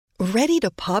Ready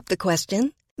to pop the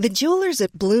question? The jewelers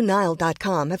at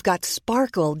BlueNile.com have got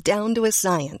sparkle down to a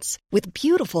science with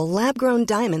beautiful lab-grown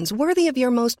diamonds worthy of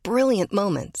your most brilliant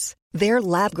moments. Their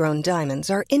lab-grown diamonds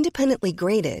are independently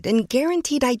graded and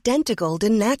guaranteed identical to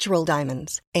natural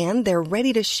diamonds, and they're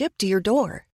ready to ship to your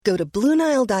door. Go to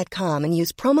BlueNile.com and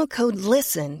use promo code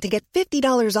LISTEN to get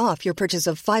 $50 off your purchase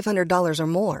of $500 or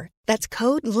more. That's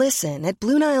code LISTEN at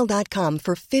BlueNile.com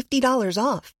for $50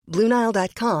 off.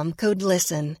 BlueNile.com, code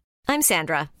LISTEN. I'm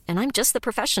Sandra, and I'm just the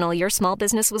professional your small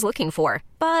business was looking for.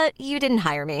 But you didn't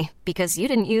hire me because you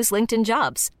didn't use LinkedIn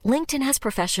Jobs. LinkedIn has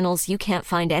professionals you can't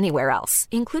find anywhere else,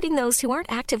 including those who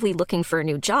aren't actively looking for a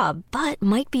new job, but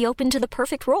might be open to the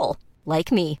perfect role,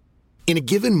 like me. In a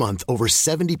given month, over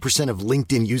 70% of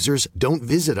LinkedIn users don't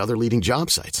visit other leading job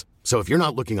sites. So if you're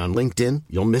not looking on LinkedIn,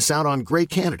 you'll miss out on great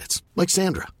candidates like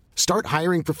Sandra. Start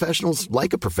hiring professionals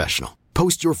like a professional.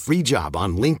 Post your free job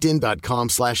on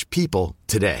linkedin.com/people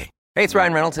today. Hey, it's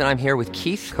Ryan Reynolds, and I'm here with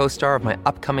Keith, co-star of my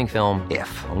upcoming film,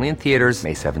 If, only in theaters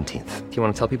May 17th. Do you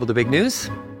want to tell people the big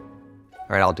news?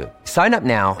 All right, I'll do it. Sign up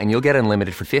now and you'll get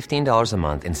unlimited for $15 a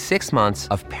month and 6 months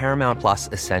of Paramount Plus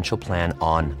Essential Plan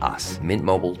on us.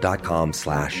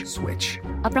 MintMobile.com/switch.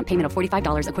 Upfront payment of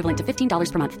 $45 equivalent to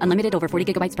 $15 per month. Unlimited over 40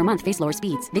 gigabytes per month. Face lower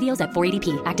speeds. Videos at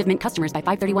 480p. Active Mint customers by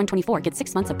 531.24 get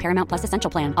 6 months of Paramount Plus Essential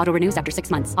Plan. Auto renews after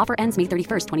 6 months. Offer ends May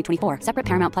 31st, 2024. Separate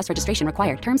Paramount Plus registration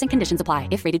required. Terms and conditions apply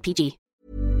if rated PG.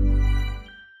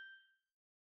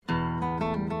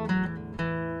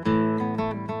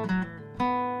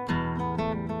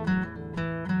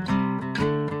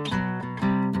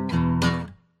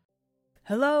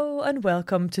 Hello and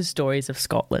welcome to Stories of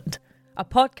Scotland, a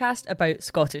podcast about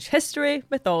Scottish history,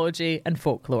 mythology and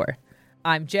folklore.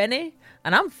 I'm Jenny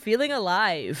and I'm feeling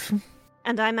alive.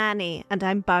 And I'm Annie and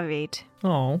I'm buried.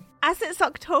 Oh. As it's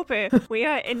October, we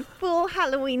are in full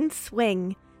Halloween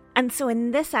swing. And so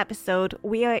in this episode,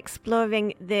 we are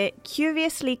exploring the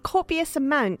curiously copious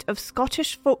amount of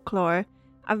Scottish folklore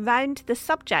around the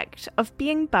subject of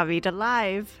being buried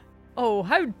alive. Oh,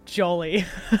 how jolly.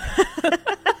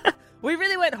 We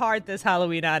really went hard this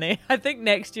Halloween, Annie. I think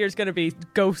next year's going to be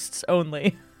ghosts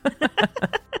only.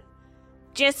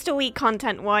 Just a wee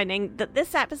content warning that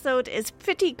this episode is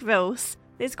pretty gross.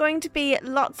 There's going to be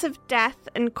lots of death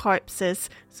and corpses,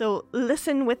 so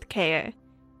listen with care.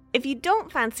 If you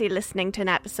don't fancy listening to an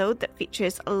episode that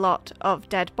features a lot of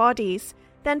dead bodies,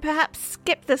 then perhaps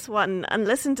skip this one and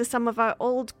listen to some of our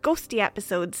old ghosty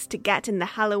episodes to get in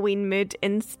the Halloween mood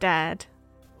instead.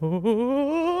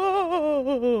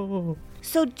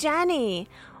 So, Jenny,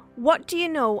 what do you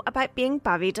know about being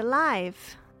buried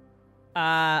alive?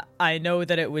 I know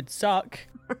that it would suck.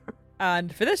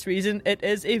 And for this reason, it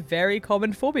is a very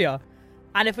common phobia.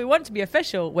 And if we want to be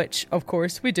official, which of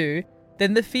course we do,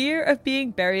 then the fear of being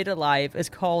buried alive is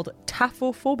called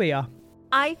taphophobia.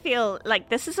 I feel like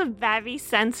this is a very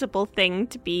sensible thing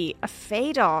to be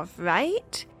afraid of,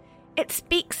 right? It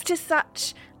speaks to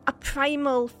such a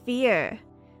primal fear.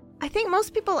 I think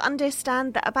most people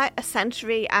understand that about a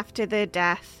century after their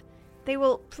death, they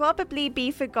will probably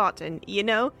be forgotten, you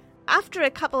know? After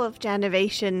a couple of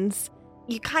generations,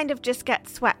 you kind of just get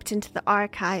swept into the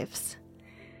archives.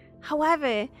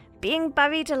 However, being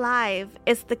buried alive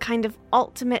is the kind of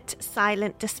ultimate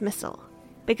silent dismissal,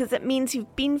 because it means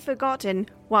you've been forgotten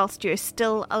whilst you're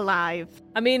still alive.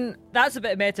 I mean, that's a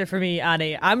bit meta for me,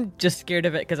 Annie. I'm just scared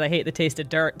of it because I hate the taste of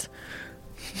dirt.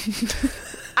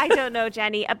 I don't know,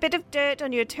 Jenny. A bit of dirt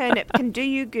on your turnip can do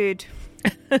you good.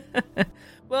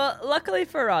 Well, luckily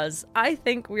for us, I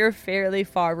think we're fairly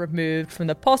far removed from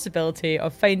the possibility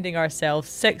of finding ourselves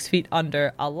 6 feet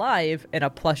under alive in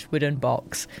a plush wooden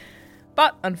box.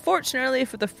 But unfortunately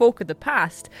for the folk of the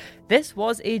past, this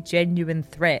was a genuine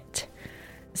threat.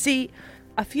 See,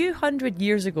 a few hundred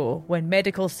years ago, when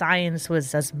medical science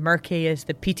was as murky as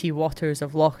the peaty waters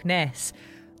of Loch Ness,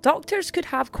 doctors could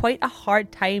have quite a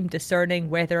hard time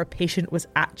discerning whether a patient was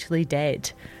actually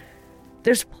dead.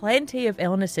 There's plenty of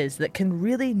illnesses that can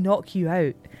really knock you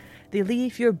out. They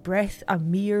leave your breath a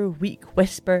mere weak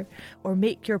whisper, or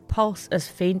make your pulse as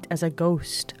faint as a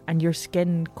ghost and your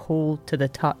skin cold to the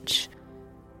touch.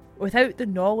 Without the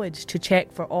knowledge to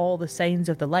check for all the signs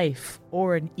of the life,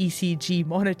 or an ECG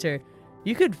monitor,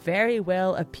 you could very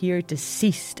well appear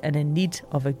deceased and in need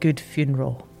of a good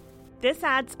funeral. This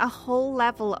adds a whole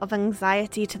level of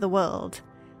anxiety to the world.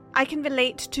 I can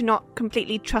relate to not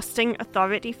completely trusting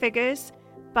authority figures,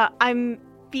 but I'm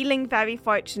feeling very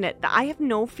fortunate that I have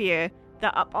no fear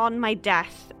that upon my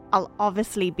death, I'll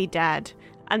obviously be dead,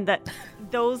 and that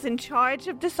those in charge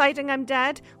of deciding I'm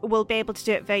dead will be able to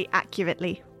do it very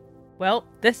accurately. Well,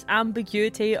 this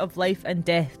ambiguity of life and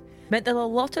death meant that a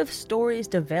lot of stories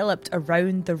developed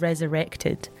around the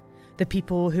resurrected. The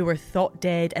people who were thought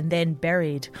dead and then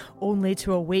buried, only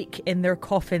to awake in their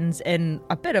coffins in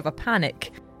a bit of a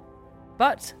panic.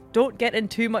 But don't get in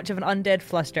too much of an undead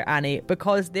fluster, Annie,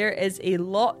 because there is a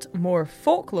lot more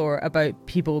folklore about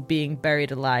people being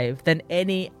buried alive than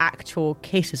any actual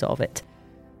cases of it.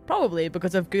 Probably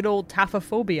because of good old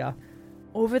taphophobia.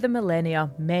 Over the millennia,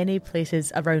 many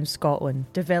places around Scotland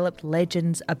developed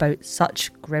legends about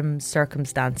such grim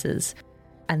circumstances.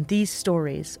 And these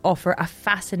stories offer a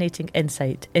fascinating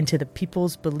insight into the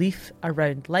people's belief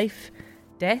around life,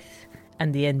 death,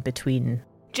 and the in-between.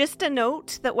 Just a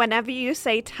note that whenever you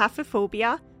say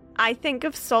taphophobia, I think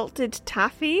of salted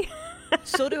taffy.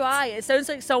 So do I. It sounds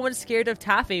like someone's scared of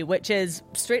taffy, which is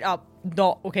straight up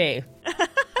not okay.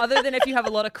 Other than if you have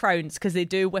a lot of crowns, because they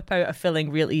do whip out a filling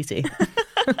real easy.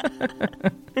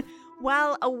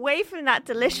 Well, away from that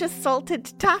delicious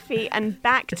salted taffy and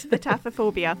back to the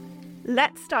taphophobia.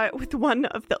 Let's start with one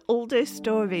of the older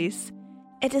stories.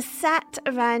 It is set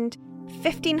around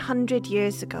 1500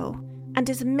 years ago and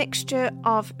is a mixture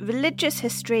of religious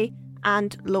history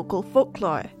and local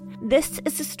folklore. This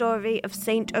is the story of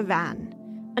Saint Oran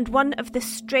and one of the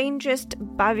strangest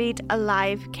buried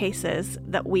alive cases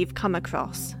that we've come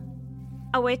across.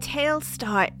 Our tale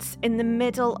starts in the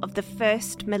middle of the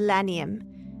first millennium,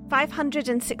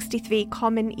 563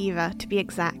 Common Era to be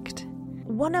exact.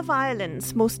 One of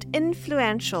Ireland's most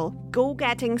influential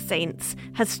go-getting saints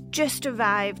has just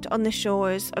arrived on the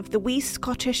shores of the wee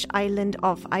Scottish island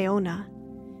of Iona.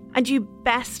 And you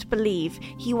best believe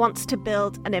he wants to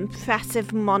build an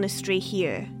impressive monastery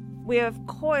here. We're of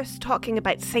course talking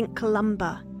about St.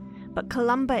 Columba, but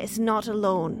Columba is not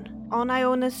alone. On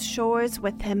Iona's shores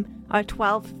with him are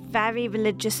 12 very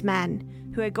religious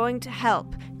men who are going to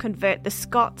help convert the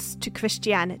Scots to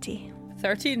Christianity.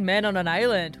 13 men on an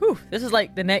island. Whew, this is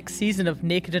like the next season of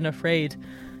Naked and Afraid.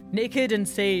 Naked and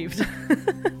saved.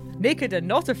 Naked and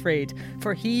not afraid,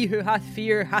 for he who hath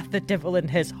fear hath the devil in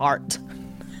his heart.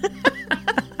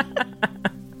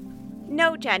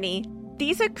 No, Jenny.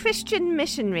 These are Christian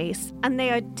missionaries, and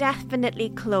they are definitely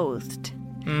clothed.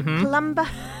 Columba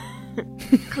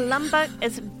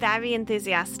is very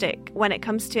enthusiastic when it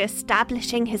comes to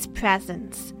establishing his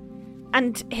presence.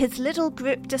 And his little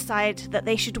group decide that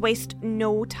they should waste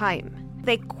no time.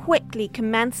 They quickly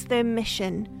commence their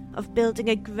mission of building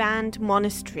a grand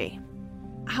monastery.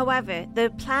 However, their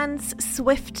plans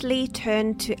swiftly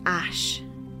turn to ash.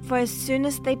 For as soon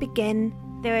as they begin,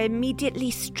 they're immediately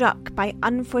struck by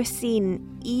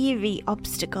unforeseen, eerie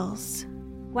obstacles.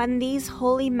 When these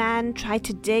holy men try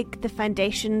to dig the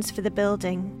foundations for the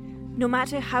building, no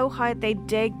matter how hard they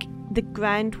dig, the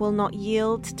ground will not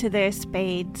yield to their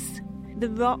spades. The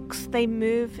rocks they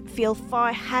move feel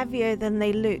far heavier than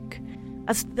they look,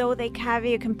 as though they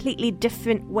carry a completely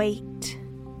different weight.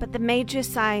 But the major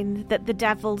sign that the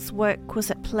devil's work was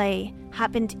at play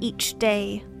happened each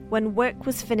day when work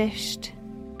was finished.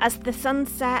 As the sun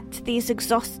set, these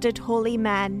exhausted holy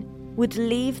men would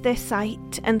leave their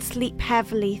site and sleep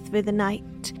heavily through the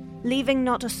night, leaving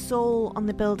not a soul on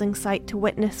the building site to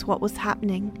witness what was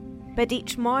happening. But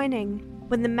each morning,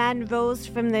 when the men rose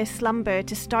from their slumber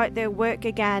to start their work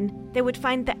again, they would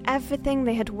find that everything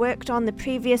they had worked on the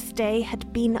previous day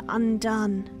had been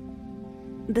undone.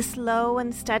 The slow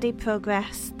and steady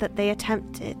progress that they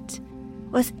attempted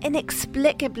was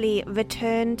inexplicably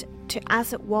returned to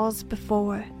as it was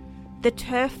before. The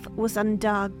turf was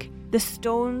undug, the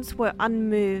stones were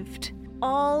unmoved,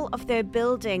 all of their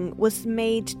building was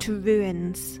made to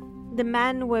ruins. The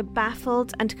men were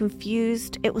baffled and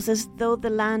confused. It was as though the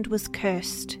land was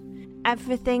cursed.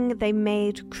 Everything they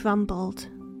made crumbled.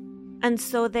 And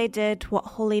so they did what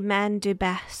holy men do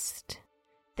best.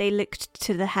 They looked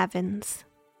to the heavens.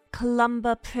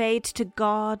 Columba prayed to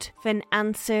God for an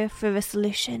answer, for a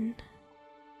solution.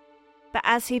 But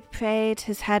as he prayed,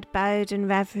 his head bowed in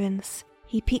reverence,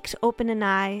 he peeked open an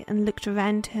eye and looked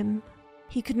around him.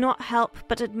 He could not help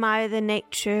but admire the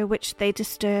nature which they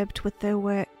disturbed with their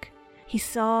work. He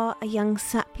saw a young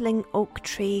sapling oak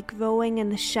tree growing in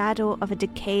the shadow of a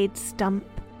decayed stump.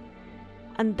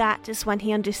 And that is when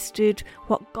he understood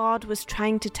what God was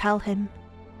trying to tell him.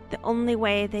 The only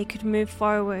way they could move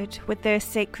forward with their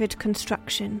sacred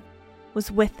construction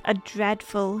was with a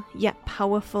dreadful yet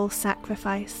powerful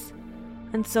sacrifice.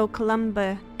 And so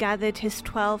Columba gathered his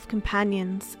 12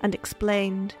 companions and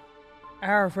explained,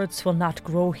 "Our roots will not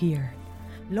grow here.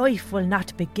 Life will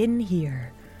not begin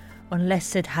here,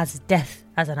 unless it has death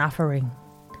as an offering.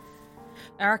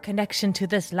 Our connection to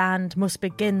this land must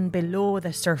begin below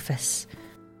the surface.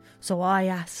 So I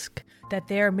ask that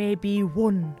there may be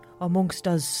one amongst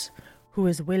us who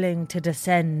is willing to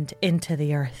descend into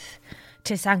the earth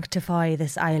to sanctify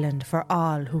this island for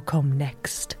all who come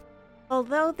next?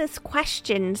 Although this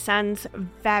question sounds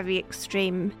very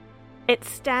extreme, it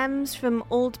stems from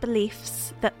old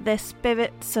beliefs that the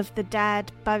spirits of the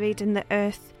dead buried in the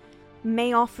earth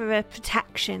may offer a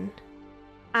protection.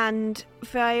 And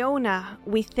for Iona,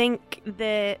 we think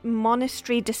the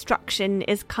monastery destruction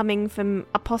is coming from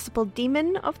a possible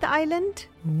demon of the island.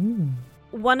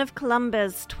 One of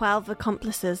Columba's 12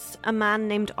 accomplices, a man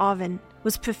named Orrin,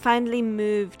 was profoundly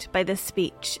moved by this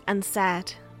speech and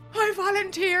said, I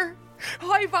volunteer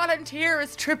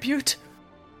as tribute.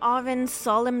 Orrin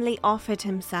solemnly offered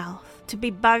himself to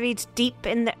be buried deep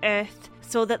in the earth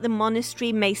so that the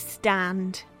monastery may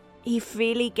stand. He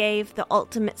freely gave the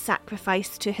ultimate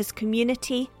sacrifice to his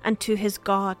community and to his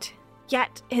god.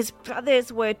 Yet his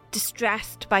brothers were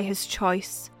distressed by his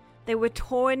choice. They were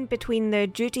torn between their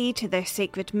duty to their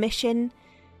sacred mission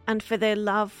and for their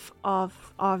love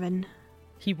of Orrin.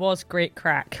 He was great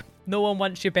crack. No one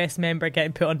wants your best member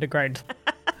getting put underground.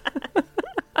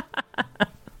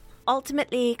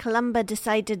 Ultimately, Columba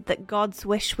decided that God's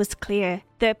wish was clear.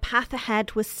 Their path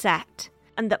ahead was set,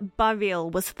 and that burial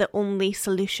was the only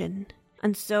solution.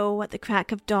 And so, at the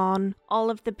crack of dawn, all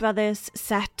of the brothers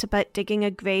set about digging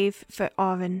a grave for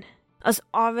Orrin. As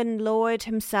Orrin lowered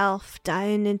himself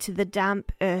down into the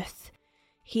damp earth,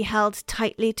 he held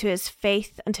tightly to his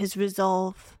faith and his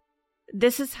resolve.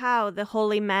 This is how the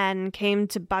holy men came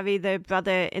to bury their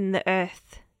brother in the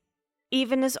earth.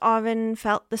 Even as Orrin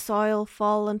felt the soil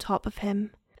fall on top of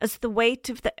him, as the weight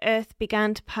of the earth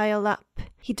began to pile up,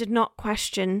 he did not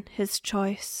question his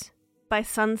choice. By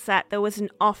sunset, there was an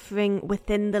offering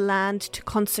within the land to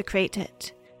consecrate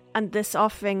it, and this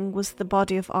offering was the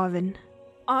body of Orrin.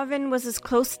 Orrin was as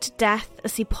close to death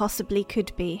as he possibly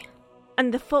could be,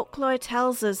 and the folklore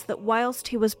tells us that whilst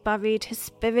he was buried, his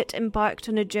spirit embarked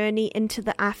on a journey into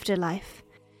the afterlife.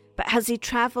 But as he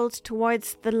travelled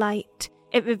towards the light,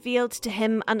 it revealed to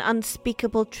him an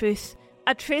unspeakable truth,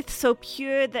 a truth so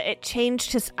pure that it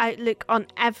changed his outlook on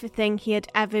everything he had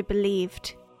ever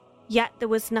believed. Yet there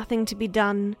was nothing to be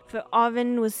done, for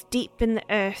Orrin was deep in the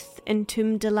earth,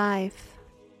 entombed alive.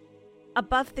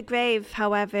 Above the grave,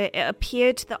 however, it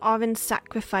appeared that Orrin's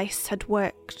sacrifice had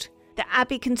worked. The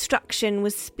abbey construction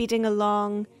was speeding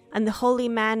along, and the holy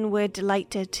men were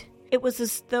delighted. It was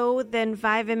as though the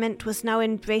environment was now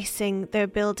embracing their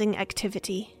building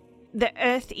activity. The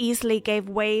earth easily gave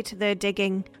way to their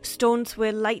digging, stones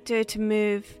were lighter to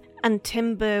move, and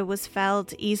timber was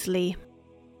felled easily.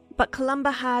 But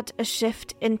Columba had a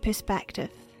shift in perspective.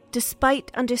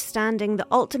 Despite understanding the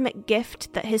ultimate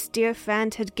gift that his dear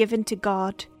friend had given to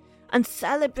God, and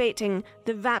celebrating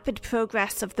the rapid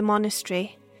progress of the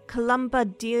monastery, Columba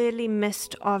dearly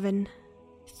missed Orrin.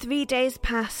 3 days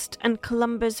passed and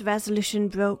Columba's resolution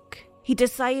broke. He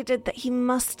decided that he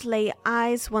must lay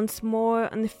eyes once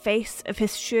more on the face of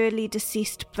his surely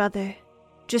deceased brother.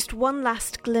 Just one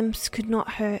last glimpse could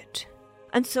not hurt,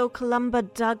 and so Columba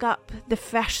dug up the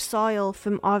fresh soil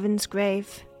from Orrin's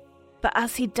grave. But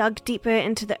as he dug deeper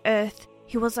into the earth,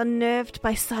 he was unnerved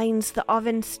by signs that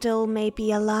Orrin still may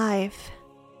be alive.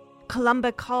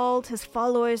 Columba called his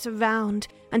followers around,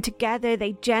 and together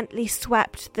they gently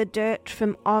swept the dirt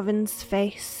from Orrin's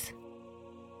face.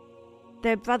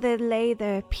 Their brother lay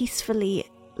there peacefully,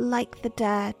 like the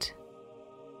dead.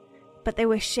 But they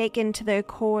were shaken to their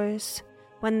cores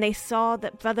when they saw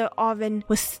that Brother Orrin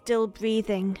was still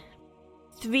breathing.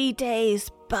 3 days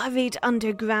buried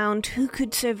underground, who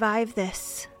could survive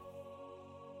this?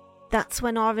 That's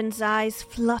when Orrin's eyes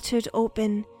fluttered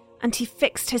open, and he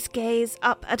fixed his gaze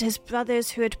up at his brothers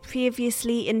who had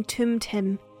previously entombed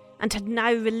him, and had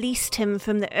now released him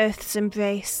from the earth's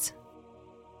embrace.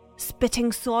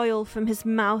 Spitting soil from his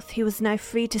mouth, he was now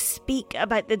free to speak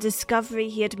about the discovery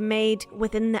he had made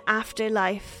within the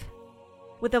afterlife.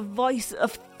 With a voice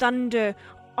of thunder,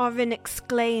 Orrin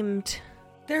exclaimed,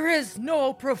 "There is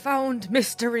no profound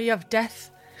mystery of death.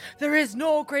 There is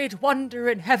no great wonder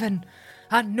in heaven,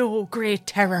 and no great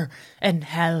terror in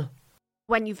hell."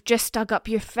 When you've just dug up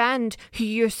your friend who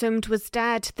you assumed was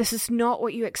dead, this is not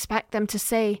what you expect them to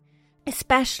say.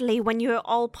 Especially when you are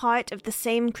all part of the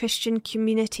same Christian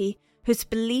community whose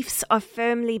beliefs are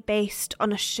firmly based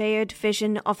on a shared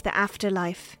vision of the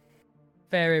afterlife.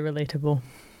 Very relatable.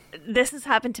 This has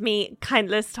happened to me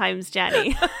countless times,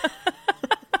 Jenny.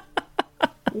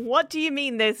 What do you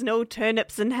mean there's no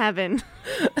turnips in heaven?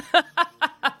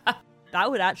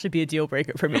 That would actually be a deal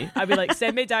breaker for me. I'd be like,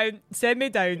 send me down,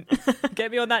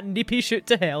 get me on that nippy shoot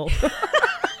to hell.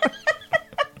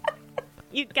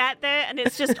 You get there and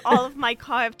it's just all of my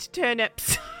carved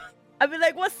turnips. I'd be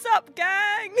like, what's up,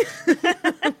 gang?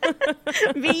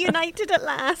 Reunited at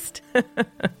last.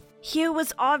 Here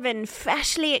was Orrin,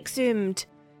 freshly exhumed,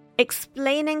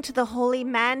 explaining to the holy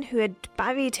man who had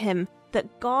buried him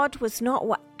that God was not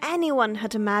what anyone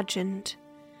had imagined,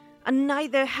 and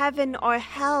neither heaven or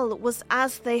hell was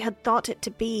as they had thought it to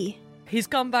be. He's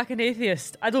come back an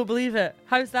atheist. I don't believe it.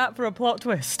 How's that for a plot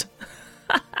twist?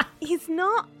 He's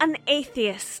not an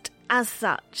atheist as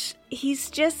such.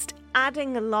 He's just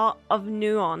adding a lot of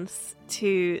nuance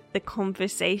to the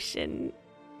conversation.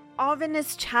 Orrin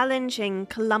is challenging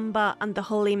Columba and the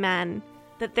holy man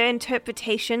that their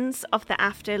interpretations of the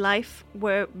afterlife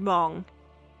were wrong.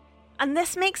 And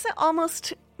this makes it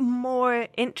almost more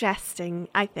interesting,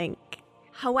 I think.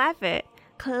 However,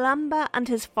 Columba and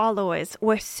his followers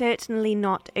were certainly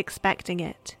not expecting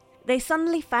it. They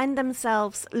suddenly find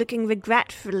themselves looking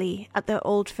regretfully at their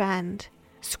old friend,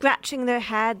 scratching their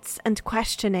heads and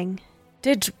questioning.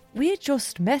 Did we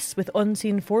just mess with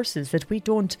unseen forces that we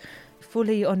don't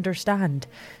fully understand,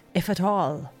 if at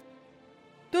all?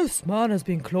 This man has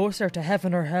been closer to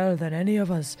heaven or hell than any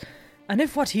of us, and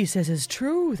if what he says is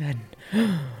true, then...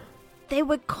 They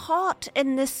were caught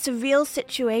in this surreal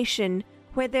situation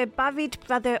where their buried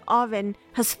brother Orrin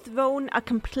has thrown a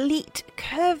complete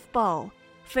curveball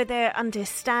for their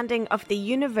understanding of the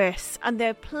universe and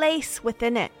their place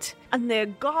within it, and their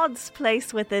God's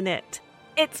place within it.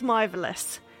 It's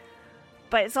marvellous.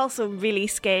 But it's also really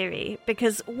scary,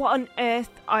 because what on earth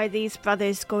are these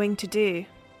brothers going to do?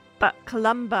 But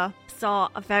Columba saw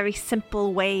a very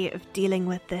simple way of dealing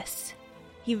with this.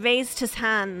 He raised his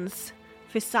hands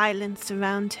for silence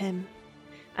around him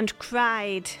and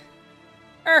cried,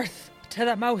 Earth to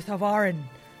the mouth of Orrin,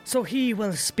 so he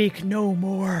will speak no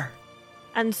more.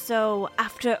 And so,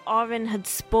 after Orrin had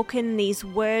spoken these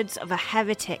words of a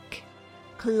heretic,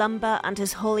 Columba and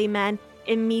his holy men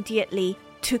immediately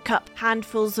took up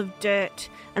handfuls of dirt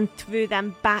and threw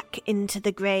them back into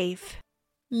the grave.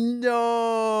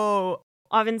 No!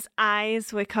 Orrin's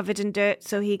eyes were covered in dirt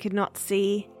so he could not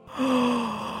see.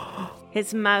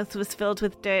 His mouth was filled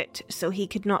with dirt so he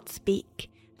could not speak.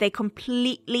 They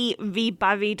completely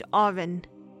reburied Orrin.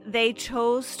 They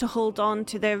chose to hold on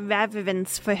to their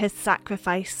reverence for his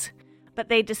sacrifice, but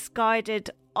they discarded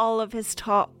all of his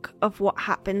talk of what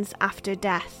happens after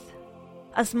death.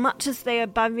 As much as they are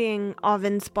burying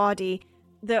Orrin's body,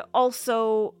 they're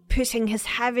also putting his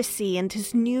heresy and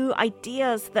his new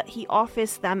ideas that he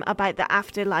offers them about the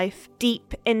afterlife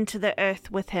deep into the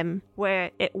earth with him, where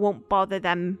it won't bother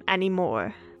them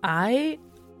anymore. I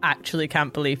actually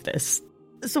can't believe this.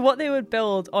 So what they would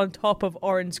build on top of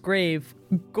Orrin's grave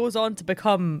goes on to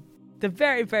become the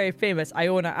very, very famous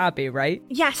Iona Abbey, right?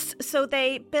 Yes, so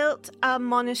they built a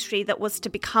monastery that was to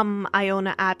become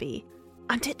Iona Abbey.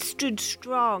 And it stood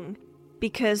strong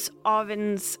because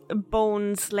Orrin's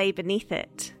bones lay beneath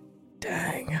it.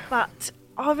 Dang. But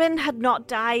Orrin had not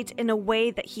died in a way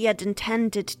that he had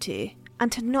intended to,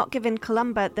 and had not given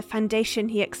Columba the foundation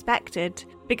he expected.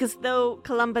 Because though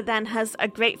Columba then has a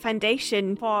great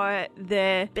foundation for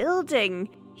the building,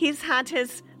 he's had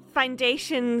his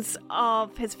foundations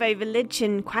of his very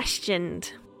religion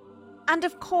questioned. And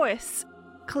of course,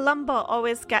 Columba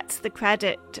always gets the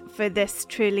credit for this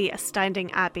truly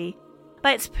astounding abbey.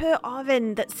 But it's poor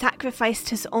Orrin that sacrificed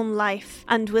his own life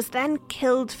and was then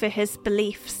killed for his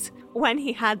beliefs when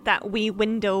he had that wee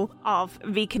window of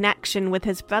reconnection with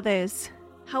his brothers.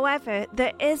 However,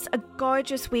 there is a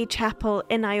gorgeous wee chapel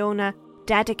in Iona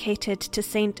dedicated to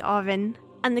Saint Orrin,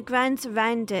 and the grounds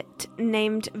around it,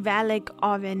 named Relig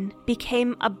Orrin,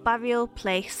 became a burial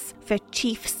place for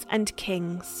chiefs and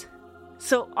kings.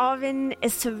 So Orrin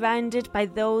is surrounded by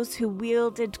those who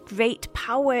wielded great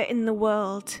power in the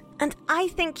world, and I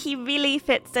think he really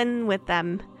fits in with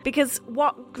them, because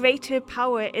what greater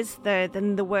power is there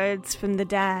than the words from the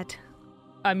dead?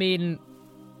 I mean,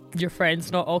 your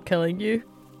friend's not all killing you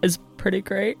is pretty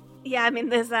great. Yeah, I mean,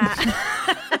 there's that.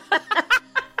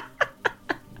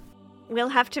 We'll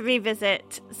have to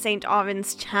revisit St.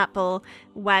 Orrin's Chapel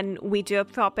when we do a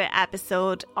proper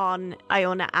episode on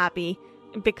Iona Abbey,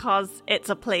 because it's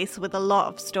a place with a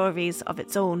lot of stories of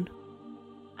its own.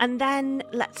 And then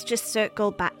let's just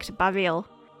circle back to burial.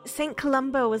 St.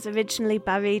 Columba was originally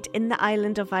buried in the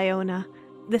island of Iona,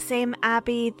 the same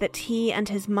abbey that he and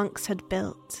his monks had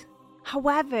built.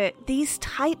 However, these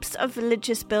types of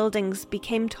religious buildings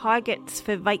became targets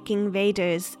for Viking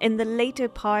raiders in the later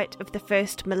part of the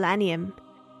first millennium.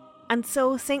 And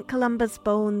so St. Columba's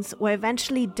bones were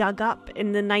eventually dug up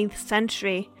in the 9th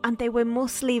century, and they were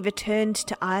mostly returned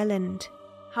to Ireland.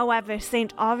 However,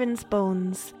 St. Orrin's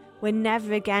bones were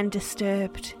never again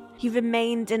disturbed. He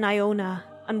remained in Iona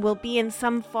and will be in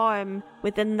some form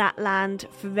within that land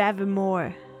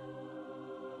forevermore.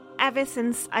 Ever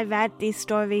since I read these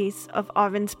stories of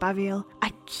Oren's burial,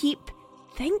 I keep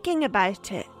thinking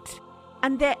about it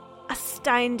and the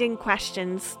astounding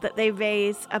questions that they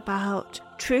raise about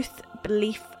truth,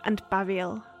 belief, and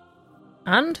burial.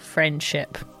 And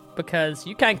friendship, because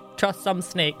you can't trust some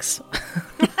snakes.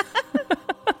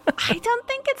 I don't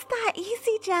think it's that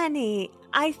easy, Jenny.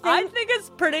 I think it's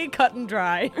pretty cut and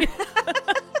dry.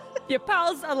 Your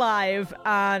pal's alive,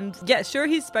 and yeah, sure,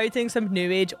 he's spouting some new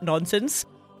age nonsense,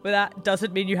 but that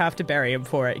doesn't mean you have to bury him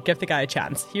for it. Give the guy a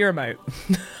chance. Hear him out.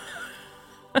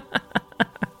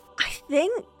 I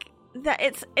think that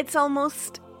it's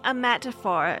almost a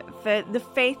metaphor for the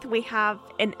faith we have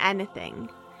in anything.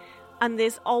 And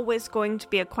there's always going to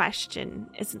be a question,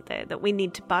 isn't there, that we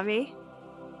need to bury?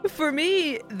 For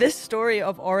me, this story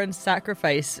of Oren's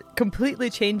sacrifice completely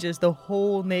changes the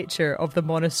whole nature of the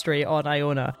monastery on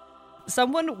Iona.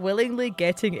 Someone willingly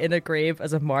getting in a grave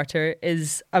as a martyr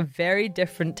is a very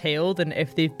different tale than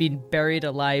if they've been buried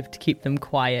alive to keep them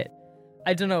quiet.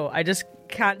 I don't know, I just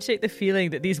can't shake the feeling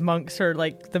that these monks are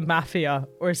like the mafia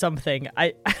or something.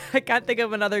 I can't think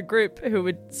of another group who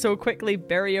would so quickly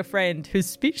bury a friend whose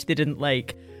speech they didn't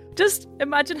like. Just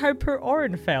imagine how poor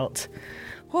Oren felt.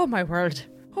 Oh my word.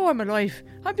 Oh, I'm alive.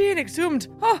 I'm being exhumed.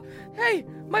 Oh, hey,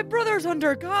 my brother's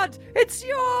under God. It's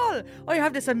y'all. I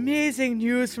have this amazing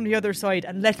news from the other side,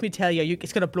 and let me tell you,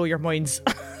 it's going to blow your minds.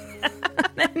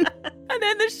 and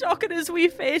then the shock on his wee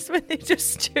face when they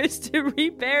just choose to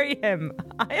rebury him.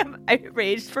 I am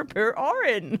outraged for poor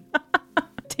Oren.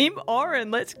 Team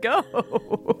Oren, let's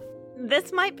go.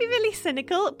 This might be really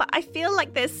cynical, but I feel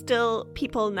like there's still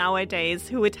people nowadays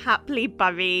who would happily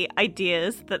bury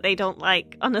ideas that they don't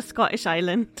like on a Scottish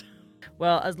island.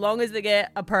 Well, as long as they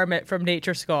get a permit from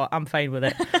Nature Scot, I'm fine with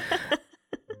it.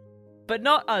 But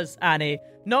not us, Annie.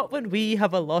 Not when we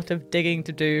have a lot of digging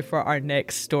to do for our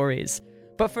next stories.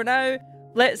 But for now,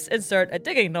 let's insert a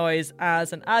digging noise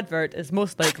as an advert is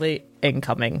most likely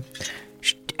incoming.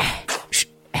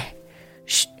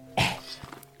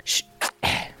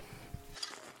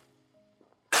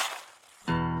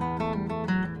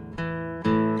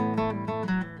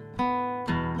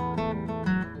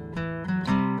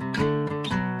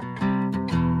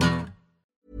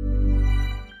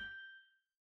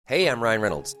 Hey, I'm Ryan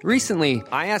Reynolds. Recently,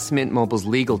 I asked Mint Mobile's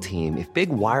legal team if big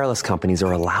wireless companies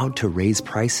are allowed to raise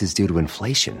prices due to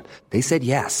inflation. They said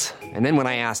yes. And then when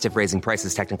I asked if raising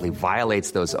prices technically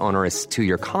violates those onerous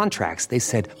 2-year contracts, they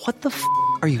said, "What the f***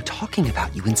 are you talking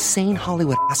about, you insane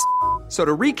Hollywood ass?" So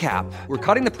to recap, we're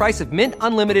cutting the price of Mint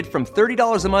Unlimited from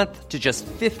 $30 a month to just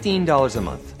 $15 a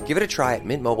month. Give it a try at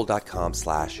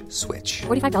mintmobile.com/switch.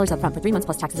 $45 up front for 3 months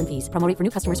plus taxes and fees. Promo rate for new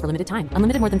customers for limited time.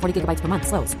 Unlimited more than 40 gigabytes per month.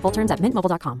 Slows full terms at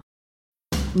mintmobile.com.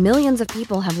 Millions of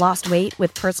people have lost weight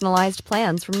with personalized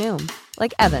plans from Noom.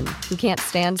 Like Evan, who can't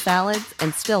stand salads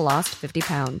and still lost 50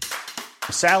 pounds.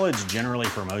 Salads generally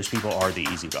for most people are the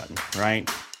easy button, right?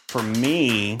 For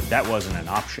me, that wasn't an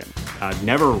option. I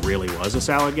never really was a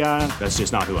salad guy. That's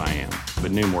just not who I am.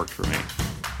 But Noom worked for me.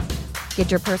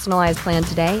 Get your personalized plan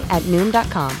today at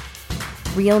Noom.com.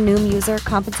 Real Noom user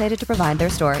compensated to provide their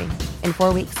story. In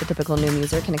 4 weeks, the typical Noom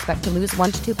user can expect to lose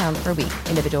 1 to 2 pounds per week.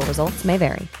 Individual results may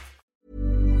vary.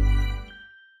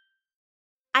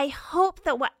 I hope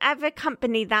that whatever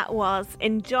company that was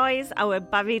enjoys our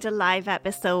Buried Alive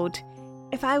episode.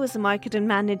 If I was a marketing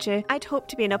manager, I'd hope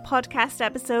to be in a podcast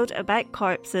episode about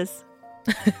corpses.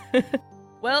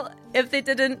 Well, if they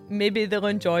didn't, maybe they'll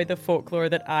enjoy the folklore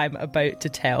that I'm about to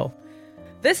tell.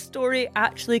 This story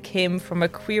actually came from a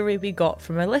query we got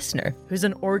from a listener who's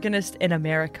an organist in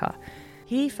America.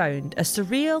 He found a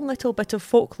surreal little bit of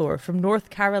folklore from North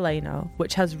Carolina,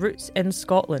 which has roots in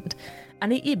Scotland,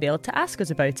 and he emailed to ask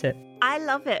us about it. I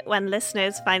love it when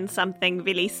listeners find something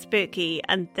really spooky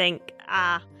and think,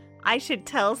 I should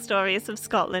tell stories of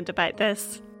Scotland about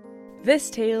this.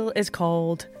 This tale is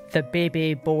called The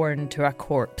Baby Born to a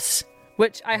Corpse,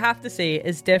 which I have to say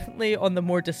is definitely on the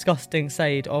more disgusting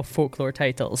side of folklore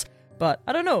titles. But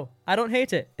I don't know, I don't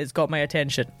hate it. It's got my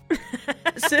attention.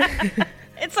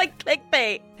 It's like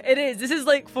clickbait. It is. This is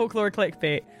like folklore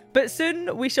clickbait. But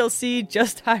soon we shall see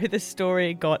just how the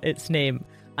story got its name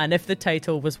and if the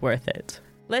title was worth it.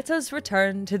 Let us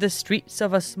return to the streets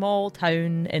of a small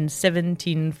town in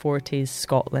 1740s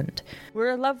Scotland, where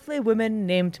a lovely woman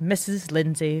named Mrs.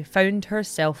 Lindsay found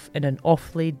herself in an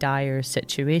awfully dire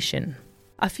situation.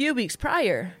 A few weeks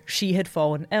prior, she had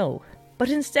fallen ill, but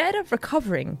instead of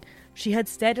recovering, she had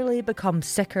steadily become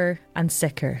sicker and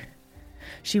sicker.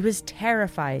 She was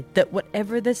terrified that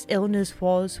whatever this illness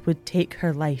was would take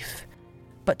her life.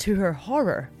 But to her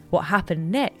horror, What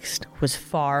happened next was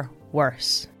far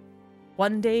worse.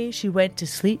 One day she went to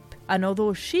sleep, and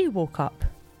although she woke up,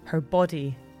 her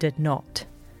body did not,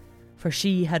 for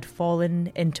she had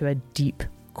fallen into a deep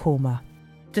coma.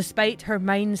 Despite her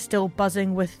mind still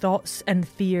buzzing with thoughts and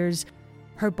fears,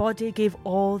 her body gave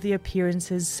all the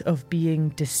appearances of being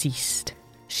deceased.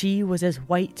 She was as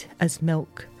white as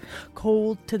milk,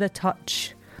 cold to the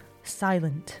touch,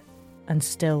 silent and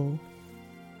still.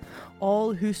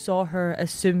 All who saw her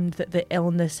assumed that the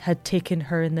illness had taken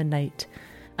her in the night,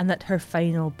 and that her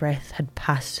final breath had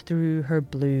passed through her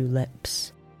blue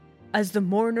lips. As the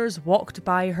mourners walked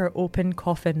by her open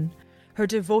coffin, her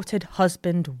devoted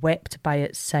husband wept by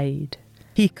its side.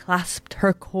 He clasped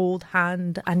her cold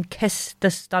hand and kissed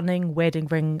the stunning wedding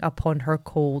ring upon her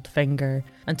cold finger,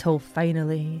 until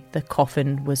finally the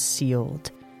coffin was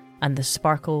sealed, and the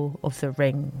sparkle of the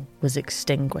ring was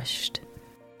extinguished.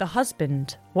 The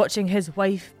husband, watching his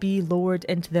wife be lowered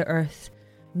into the earth,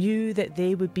 knew that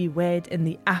they would be wed in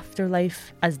the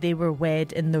afterlife as they were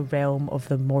wed in the realm of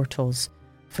the mortals,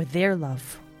 for their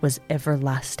love was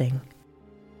everlasting.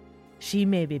 She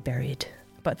may be buried,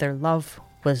 but their love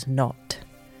was not.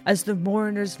 As the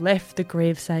mourners left the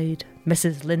graveside,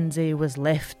 Mrs. Lindsay was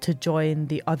left to join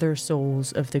the other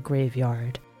souls of the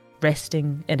graveyard,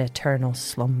 resting in eternal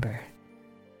slumber.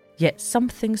 Yet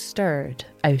something stirred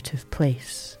out of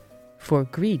place, for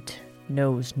greed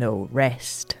knows no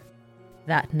rest.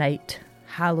 That night,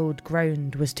 hallowed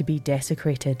ground was to be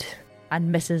desecrated,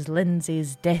 and Mrs.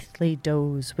 Lindsay's deathly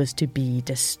doze was to be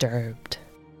disturbed.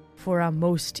 For a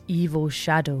most evil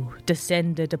shadow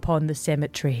descended upon the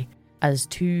cemetery as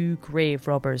two grave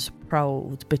robbers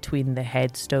prowled between the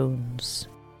headstones.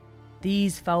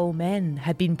 These foul men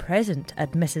had been present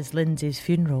at Mrs. Lindsay's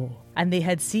funeral, and they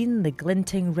had seen the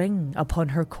glinting ring upon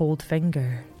her cold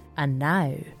finger, and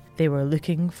now they were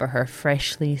looking for her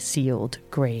freshly sealed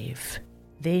grave.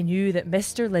 They knew that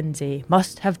Mr. Lindsay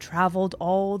must have travelled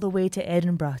all the way to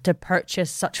Edinburgh to purchase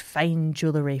such fine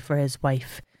jewellery for his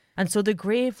wife, and so the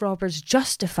grave robbers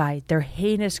justified their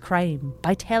heinous crime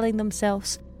by telling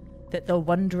themselves that the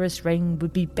wondrous ring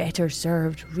would be better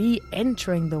served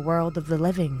re-entering the world of the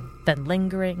living than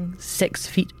lingering 6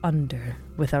 feet under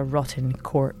with a rotten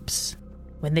corpse.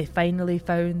 When they finally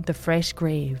found the fresh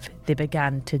grave, they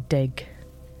began to dig.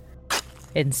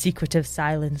 In secretive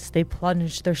silence, they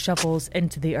plunged their shovels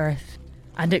into the earth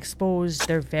and exposed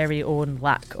their very own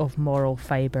lack of moral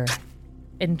fibre.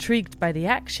 Intrigued by the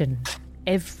action,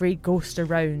 every ghost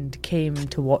around came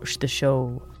to watch the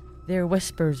show. Their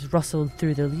whispers rustled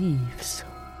through the leaves,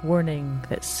 warning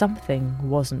that something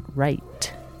wasn't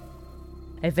right.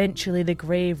 Eventually, the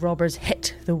grave robbers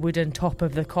hit the wooden top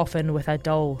of the coffin with a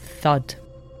dull thud,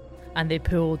 and they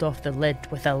pulled off the lid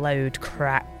with a loud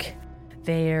crack.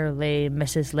 There lay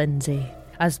Mrs. Lindsay,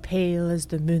 as pale as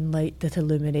the moonlight that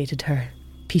illuminated her,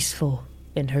 peaceful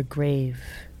in her grave.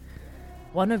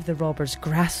 One of the robbers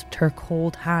grasped her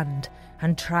cold hand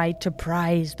and tried to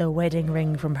prise the wedding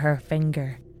ring from her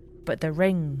finger, but the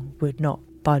ring would not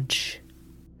budge.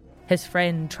 His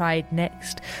friend tried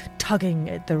next, tugging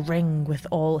at the ring with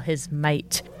all his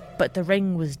might, but the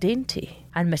ring was dainty,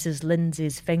 and Mrs.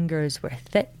 Lindsay's fingers were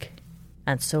thick,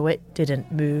 and so it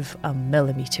didn't move a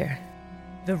millimetre.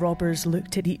 The robbers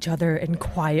looked at each other in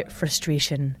quiet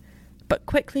frustration, but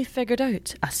quickly figured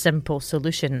out a simple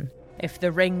solution. If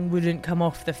the ring wouldn't come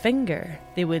off the finger,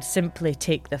 they would simply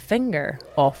take the finger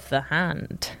off the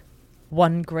hand.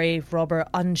 One grave robber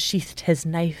unsheathed his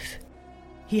knife.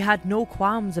 He had no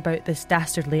qualms about this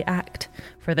dastardly act,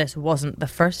 for this wasn't the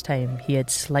first time he had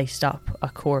sliced up a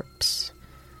corpse.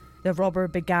 The robber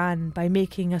began by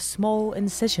making a small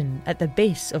incision at the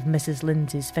base of Mrs.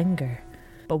 Lindsay's finger,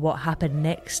 but what happened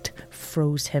next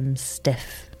froze him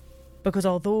stiff. Because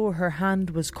although her hand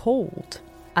was cold,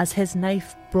 as his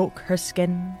knife broke her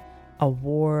skin, a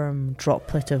warm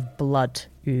droplet of blood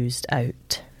oozed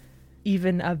out.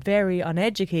 Even a very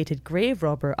uneducated grave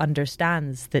robber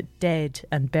understands that dead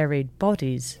and buried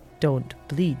bodies don't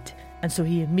bleed, and so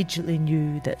he immediately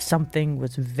knew that something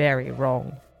was very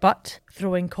wrong. But,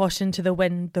 throwing caution to the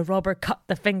wind, the robber cut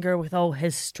the finger with all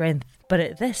his strength. But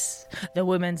at this, the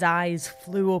woman's eyes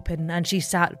flew open and she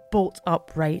sat bolt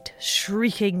upright,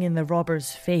 shrieking in the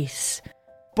robber's face.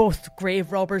 Both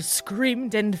grave robbers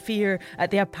screamed in fear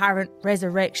at the apparent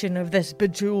resurrection of this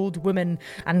bejewelled woman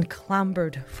and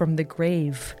clambered from the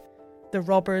grave. The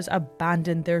robbers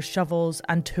abandoned their shovels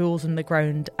and tools on the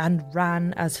ground and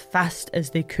ran as fast as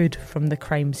they could from the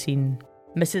crime scene.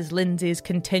 Mrs. Lindsay's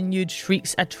continued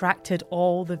shrieks attracted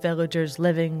all the villagers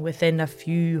living within a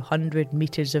few 100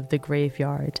 metres of the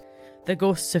graveyard. The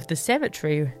ghosts of the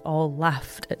cemetery all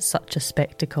laughed at such a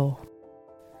spectacle.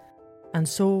 And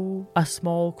so a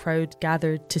small crowd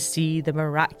gathered to see the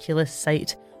miraculous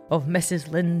sight of Mrs.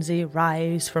 Lindsay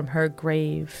rise from her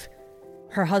grave.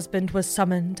 Her husband was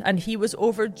summoned, and he was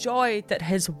overjoyed that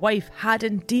his wife had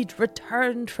indeed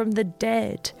returned from the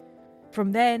dead.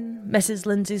 From then, Mrs.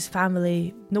 Lindsay's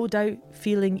family, no doubt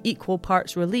feeling equal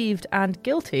parts relieved and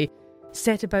guilty,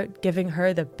 set about giving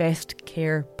her the best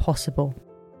care possible.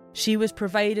 She was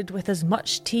provided with as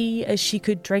much tea as she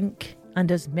could drink,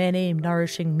 and as many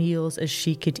nourishing meals as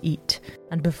she could eat,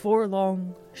 and before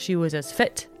long she was as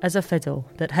fit as a fiddle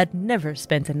that had never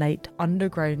spent a night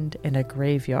underground in a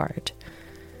graveyard.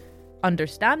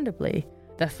 Understandably,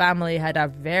 the family had a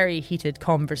very heated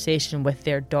conversation with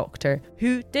their doctor,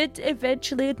 who did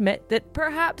eventually admit that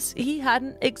perhaps he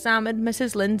hadn't examined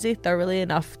Mrs. Lindsay thoroughly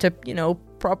enough to,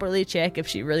 properly check if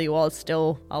she really was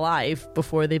still alive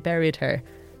before they buried her.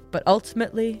 But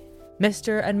ultimately,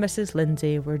 Mr. and Mrs.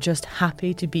 Lindsay were just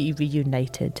happy to be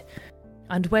reunited,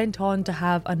 and went on to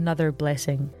have another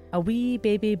blessing, a wee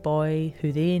baby boy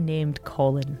who they named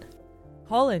Colin.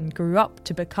 Colin grew up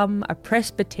to become a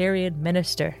Presbyterian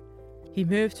minister. He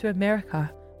moved to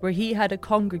America, where he had a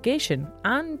congregation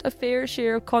and a fair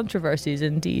share of controversies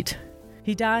indeed.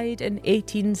 He died in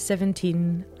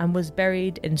 1817 and was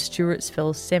buried in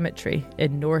Stewartsville Cemetery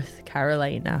in North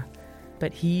Carolina.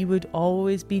 But he would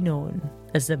always be known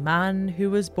as the man who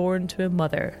was born to a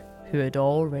mother who had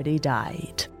already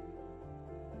died.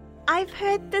 I've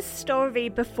heard this story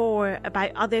before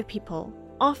about other people,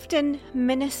 often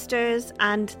ministers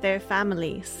and their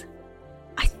families.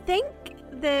 I think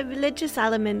the religious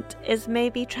element is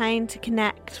maybe trying to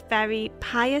connect very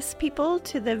pious people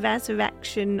to the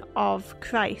resurrection of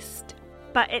Christ.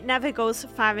 But it never goes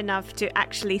far enough to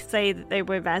actually say that they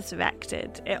were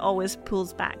resurrected. It always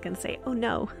pulls back and say, oh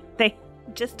no, they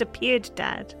just appeared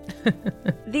dead.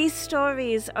 These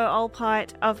stories are all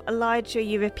part of a larger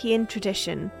European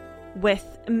tradition,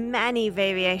 with many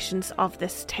variations of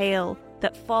this tale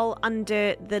that fall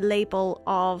under the label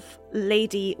of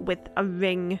Lady with a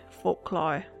Ring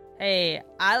folklore. Hey,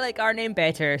 I like our name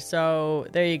better, so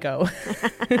there you go.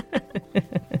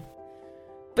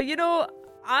 But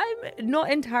I'm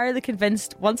not entirely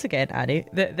convinced, once again, Annie,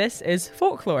 that this is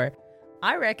folklore.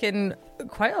 I reckon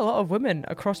quite a lot of women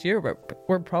across Europe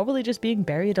were probably just being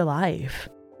buried alive.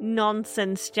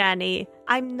 Nonsense, Jenny.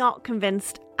 I'm not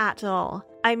convinced at all.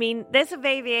 I mean, there's a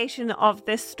variation of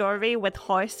this story with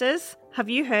horses. Have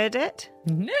you heard it?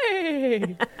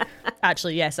 Nay!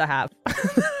 Actually, yes, I have.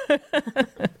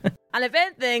 And if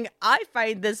anything, I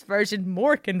find this version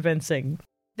more convincing.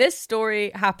 This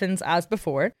story happens as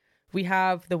before. We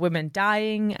have the woman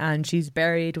dying, and she's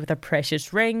buried with a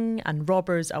precious ring, and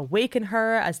robbers awaken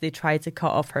her as they try to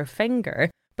cut off her finger.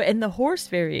 But in the horse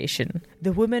variation,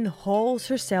 the woman hauls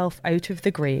herself out of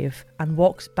the grave and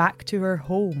walks back to her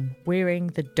home wearing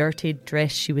the dirty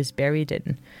dress she was buried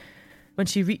in. When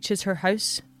she reaches her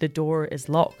house, the door is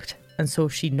locked, and so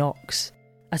she knocks.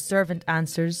 A servant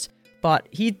answers, but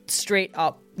he straight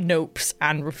up nopes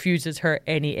and refuses her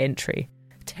any entry.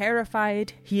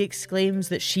 Terrified, he exclaims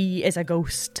that she is a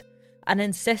ghost, and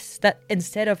insists that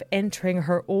instead of entering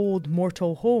her old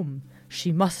mortal home,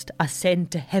 she must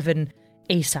ascend to heaven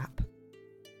ASAP.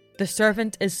 The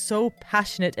servant is so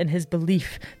passionate in his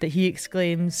belief that he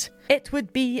exclaims, "It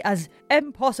would be as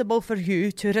impossible for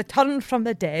you to return from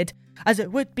the dead as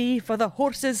it would be for the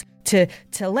horses to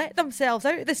let themselves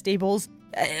out of the stables,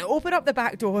 open up the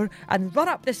back door and run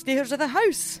up the stairs of the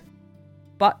house."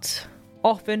 But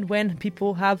often when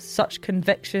people have such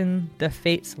conviction, the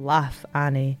fates laugh,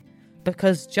 Annie,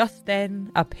 because just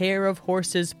then a pair of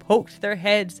horses poked their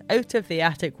heads out of the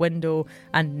attic window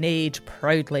and neighed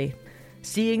proudly.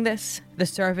 Seeing this, the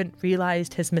servant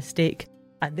realised his mistake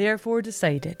and therefore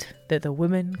decided that the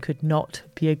woman could not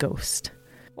be a ghost.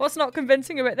 What's not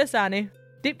convincing about this, Annie?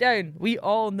 Deep down, we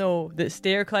all know that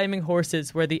stair-climbing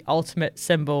horses were the ultimate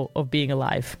symbol of being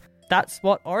alive. That's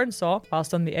what Oren saw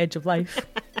whilst on the edge of life.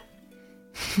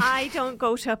 I don't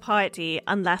go to a party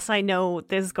unless I know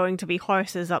there's going to be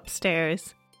horses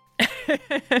upstairs.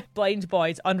 Blind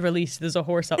Boys unreleased, there's a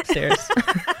horse upstairs.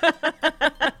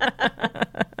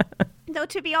 No,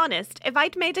 to be honest, if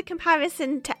I'd made a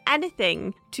comparison to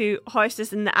anything to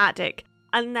horses in the attic,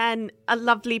 and then a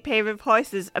lovely pair of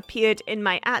horses appeared in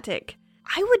my attic,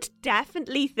 I would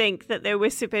definitely think that there were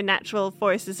supernatural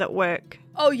forces at work.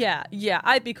 Oh yeah,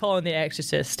 I'd be calling the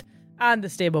Exorcist and the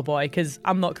stable boy, because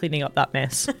I'm not cleaning up that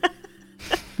mess.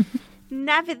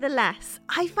 Nevertheless,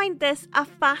 I find this a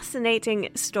fascinating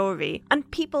story, and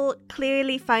people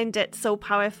clearly found it so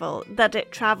powerful that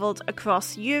it travelled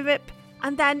across Europe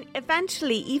and then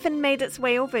eventually even made its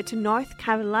way over to North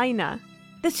Carolina.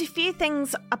 There's a few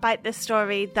things about this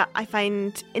story that I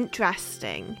find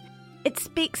interesting. It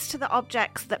speaks to the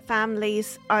objects that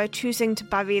families are choosing to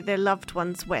bury their loved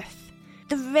ones with.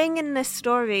 The ring in this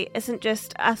story isn't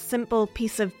just a simple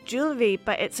piece of jewellery,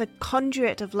 but it's a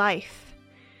conduit of life.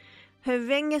 Her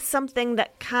ring is something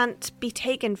that can't be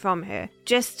taken from her,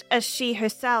 just as she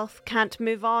herself can't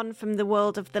move on from the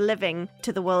world of the living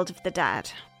to the world of the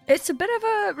dead. It's a bit of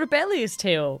a rebellious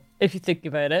tale, if you think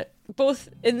about it, both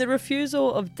in the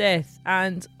refusal of death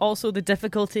and also the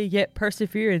difficulty yet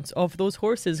perseverance of those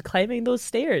horses climbing those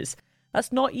stairs.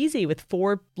 That's not easy with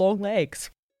 4 long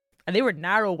legs. And they were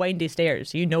narrow, windy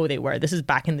stairs. You know they were. This is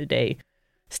back in the day.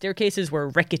 Staircases were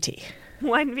rickety.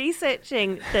 When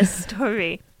researching this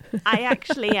story, I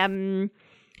actually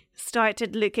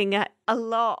started looking at a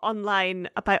lot online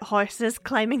about horses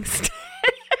climbing stairs.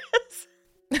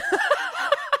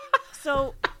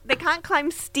 So they can't climb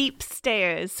steep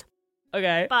stairs.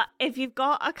 Okay. But if you've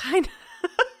got a kind of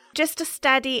just a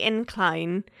steady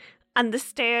incline and the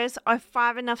stairs are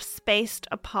far enough spaced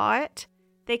apart,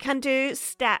 they can do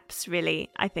steps, really,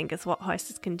 I think is what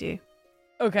horses can do.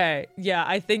 Okay, yeah,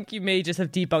 I think you may just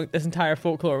have debunked this entire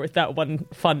folklore with that one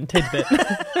fun tidbit.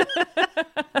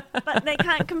 But they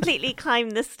can't completely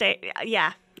climb the stairs.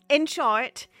 Yeah. In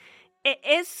short, it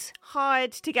is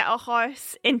hard to get a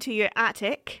horse into your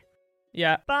attic.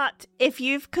 Yeah. But if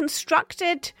you've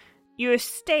constructed your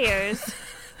stairs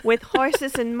with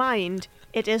horses in mind,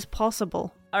 it is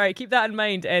possible. All right, keep that in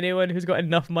mind, anyone who's got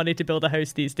enough money to build a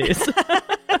house these days.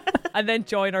 And then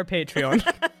join our Patreon.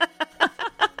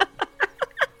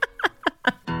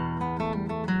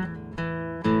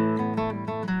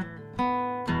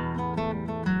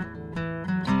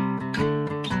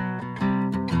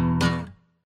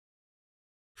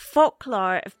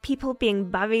 Folklore of people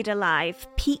being buried alive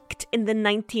peaked in the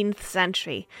 19th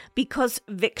century because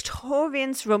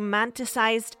Victorians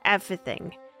romanticised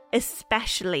everything,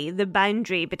 especially the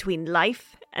boundary between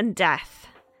life and death.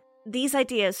 These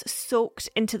ideas soaked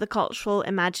into the cultural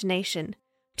imagination,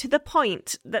 to the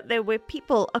point that there were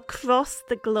people across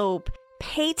the globe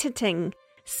patenting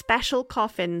special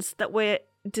coffins that were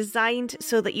designed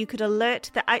so that you could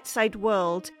alert the outside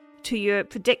world to your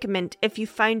predicament if you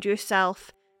found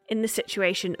yourself in the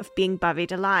situation of being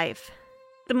buried alive.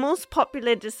 The most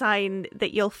popular design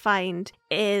that you'll find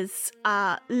is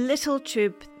a little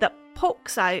tube that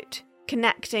pokes out,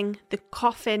 connecting the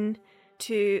coffin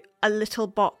to a little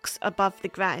box above the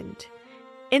ground.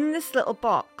 In this little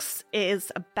box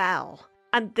is a bell,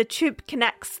 and the tube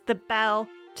connects the bell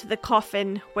to the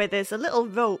coffin where there's a little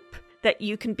rope that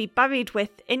you can be buried with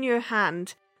in your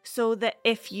hand, so that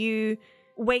if you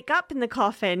wake up in the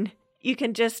coffin, you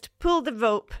can just pull the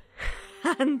rope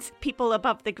and people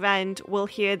above the ground will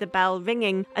hear the bell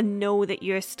ringing and know that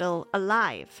you're still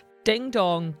alive. Ding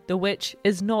dong, the witch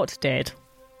is not dead.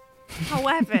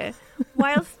 However,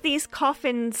 whilst these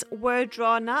coffins were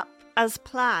drawn up as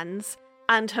plans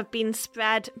and have been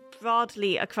spread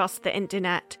broadly across the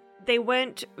internet, they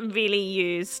weren't really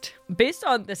used. Based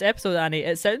on this episode, Annie,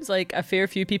 it sounds like a fair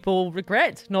few people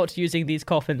regret not using these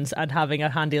coffins and having a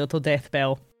handy little death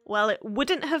bell. Well, it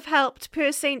wouldn't have helped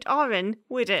poor St. Oran,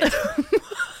 would it?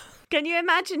 Can you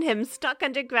imagine him stuck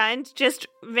underground just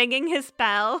ringing his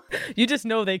bell? You just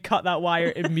know they cut that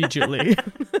wire immediately.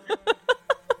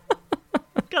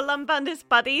 Columba and his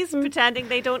buddies pretending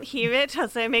they don't hear it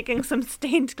as they're making some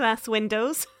stained glass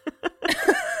windows.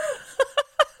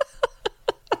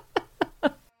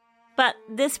 But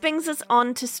this brings us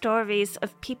on to stories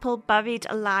of people buried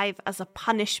alive as a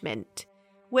punishment,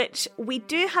 which we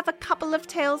do have a couple of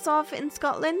tales of in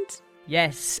Scotland.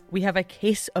 Yes, we have a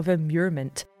case of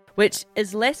immurement, which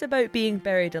is less about being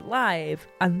buried alive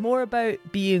and more about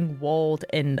being walled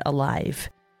in alive.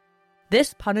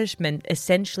 This punishment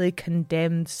essentially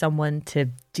condemned someone to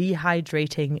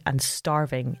dehydrating and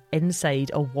starving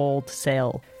inside a walled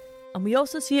cell. And we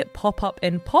also see it pop up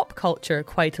in pop culture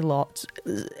quite a lot,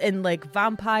 in like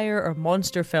vampire or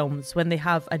monster films when they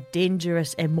have a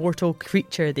dangerous immortal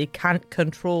creature they can't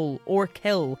control or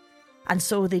kill, and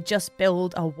so they just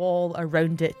build a wall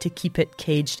around it to keep it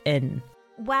caged in.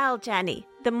 Well, Jenny,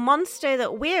 the monster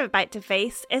that we're about to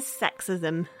face is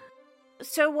sexism.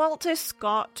 Sir Walter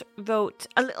Scott wrote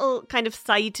a little kind of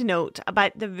side note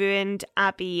about the ruined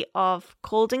Abbey of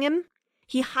Coldingham.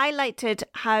 He highlighted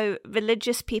how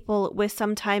religious people were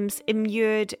sometimes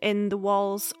immured in the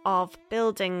walls of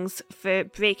buildings for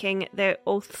breaking their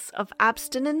oaths of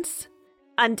abstinence,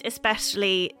 and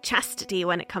especially chastity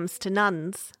when it comes to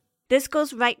nuns. This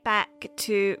goes right back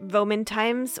to Roman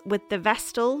times with the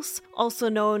Vestals, also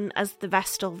known as the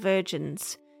Vestal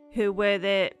Virgins, who were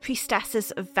the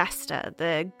priestesses of Vesta,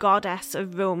 the goddess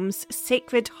of Rome's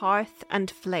sacred hearth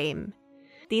and flame.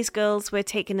 These girls were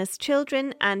taken as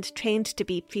children and trained to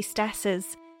be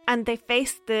priestesses, and they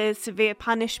faced the severe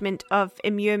punishment of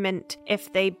immurement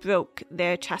if they broke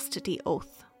their chastity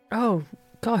oath. Oh,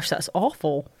 gosh, that's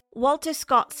awful. Walter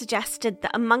Scott suggested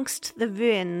that amongst the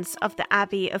ruins of the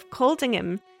Abbey of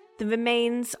Coldingham, the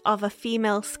remains of a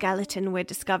female skeleton were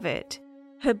discovered.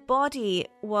 Her body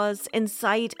was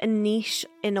inside a niche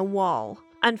in a wall,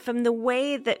 and from the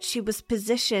way that she was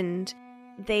positioned,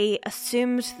 they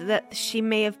assumed that she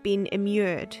may have been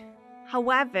immured.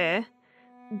 However,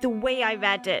 the way I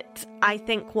read it, I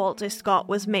think Walter Scott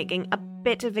was making a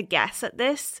bit of a guess at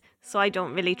this, so I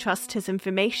don't really trust his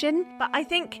information, but I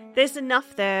think there's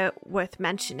enough there worth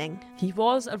mentioning. He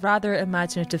was a rather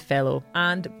imaginative fellow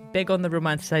and big on the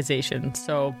romanticisation,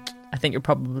 so I think you're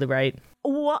probably right.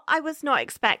 What I was not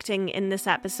expecting in this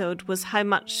episode was how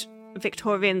much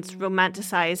Victorians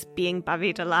romanticise being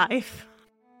buried alive.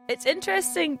 It's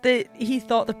interesting that he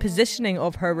thought the positioning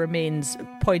of her remains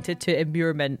pointed to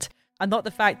immurement and not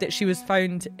the fact that she was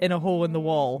found in a hole in the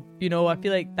wall. You know, I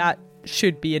feel like that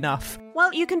should be enough.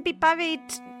 Well, you can be buried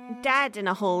dead in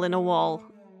a hole in a wall,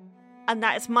 and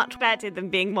that is much better than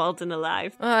being mauled and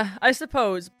alive. I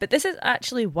suppose, but this is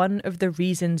actually one of the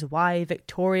reasons why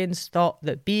Victorians thought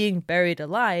that being buried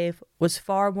alive was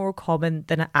far more common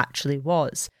than it actually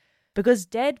was. Because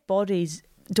dead bodies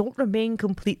don't remain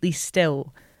completely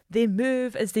still. They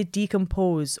move as they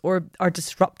decompose or are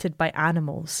disrupted by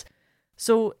animals.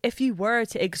 So if you were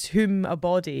to exhume a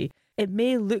body, it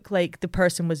may look like the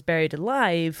person was buried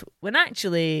alive when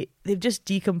actually they've just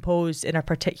decomposed in a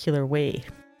particular way.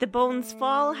 The bones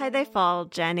fall how they fall,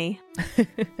 Jenny.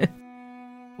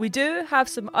 We do have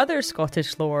some other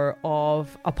Scottish lore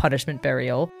of a punishment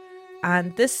burial,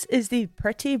 and this is the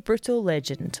pretty brutal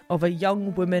legend of a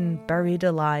young woman buried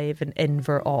alive in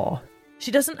Inverall.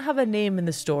 She doesn't have a name in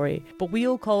the story, but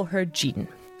we'll call her Jean,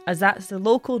 as that's the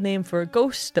local name for a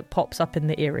ghost that pops up in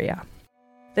the area.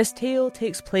 This tale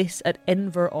takes place at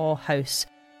Inverall House,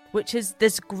 which is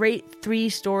this great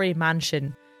 3-storey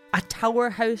mansion, a tower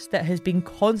house that has been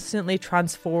constantly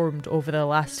transformed over the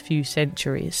last few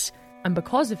centuries. And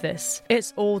because of this,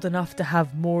 it's old enough to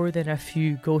have more than a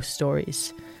few ghost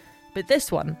stories. But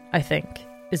this one, I think,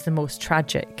 is the most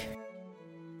tragic.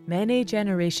 Many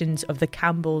generations of the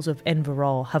Campbells of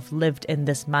Inverall have lived in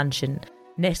this mansion,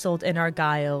 nestled in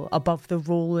Argyll above the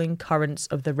rolling currents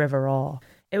of the River Awe.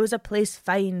 It was a place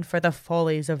fine for the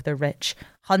follies of the rich,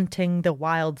 hunting the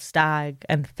wild stag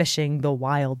and fishing the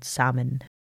wild salmon.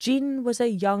 Jean was a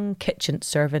young kitchen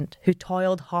servant who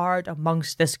toiled hard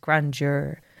amongst this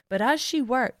grandeur, but as she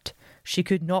worked, she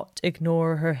could not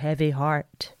ignore her heavy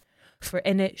heart, for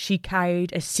in it she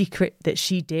carried a secret that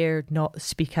she dared not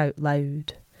speak out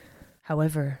loud.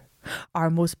 However, our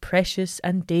most precious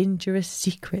and dangerous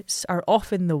secrets are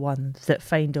often the ones that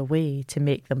find a way to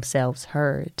make themselves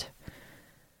heard.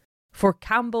 For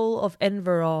Campbell of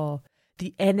Inverall,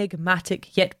 the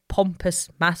enigmatic yet pompous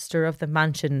master of the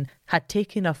mansion, had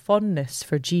taken a fondness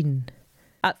for Jean.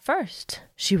 At first,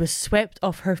 she was swept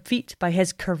off her feet by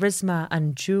his charisma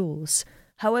and jewels.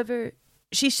 However,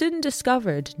 she soon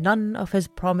discovered none of his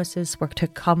promises were to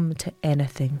come to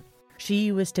anything.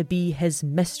 She was to be his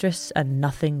mistress and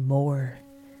nothing more.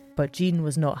 But Jean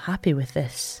was not happy with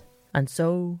this, and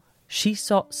so she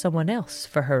sought someone else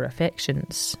for her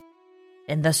affections.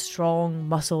 In the strong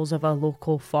muscles of a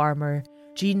local farmer,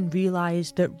 Jean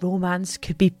realised that romance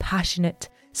could be passionate,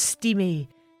 steamy,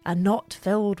 and not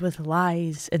filled with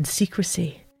lies and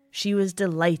secrecy. She was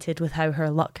delighted with how her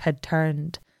luck had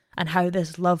turned, and how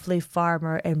this lovely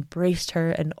farmer embraced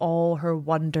her in all her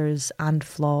wonders and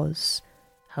flaws.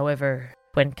 However,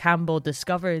 when Campbell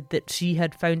discovered that she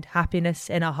had found happiness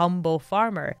in a humble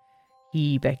farmer,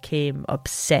 he became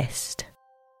obsessed.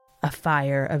 A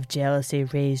fire of jealousy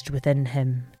raged within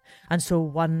him, and so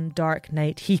one dark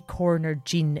night he cornered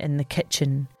Jean in the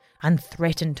kitchen and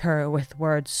threatened her with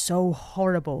words so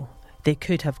horrible they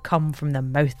could have come from the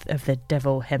mouth of the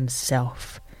devil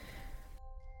himself.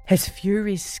 His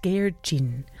fury scared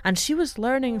Jean, and she was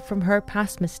learning from her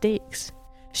past mistakes.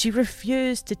 She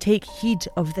refused to take heed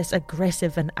of this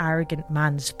aggressive and arrogant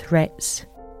man's threats.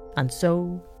 And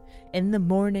so, in the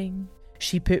morning,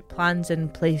 she put plans in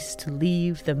place to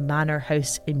leave the manor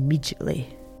house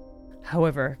immediately.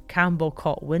 However, Campbell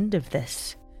caught wind of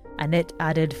this, and it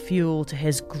added fuel to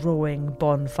his growing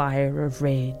bonfire of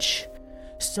rage.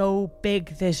 So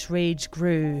big this rage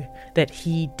grew that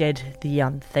he did the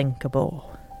unthinkable.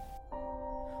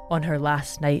 On her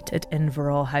last night at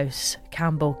Inverall House,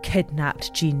 Campbell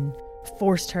kidnapped Jean,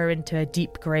 forced her into a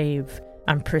deep grave,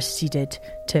 and proceeded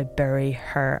to bury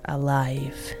her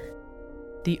alive.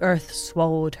 The earth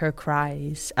swallowed her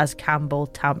cries as Campbell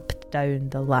tamped down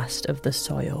the last of the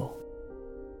soil.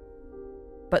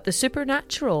 But the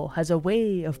supernatural has a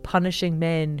way of punishing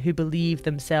men who believe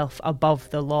themselves above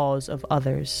the laws of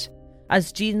others.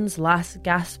 As Jean's last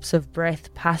gasps of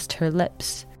breath passed her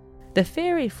lips, the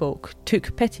fairy folk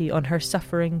took pity on her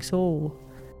suffering soul.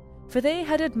 For they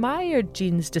had admired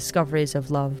Jean's discoveries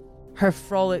of love, her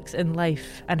frolics in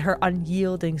life, and her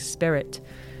unyielding spirit.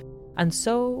 And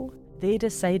so they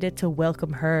decided to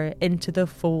welcome her into the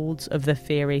folds of the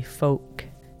fairy folk.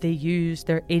 They used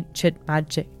their ancient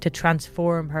magic to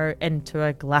transform her into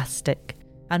a glass stick,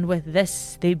 and with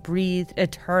this they breathed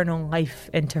eternal life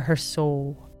into her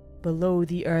soul. Below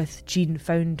the earth, Jean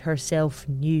found herself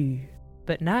new,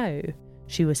 but now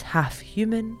she was half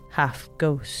human, half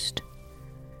ghost.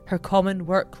 Her common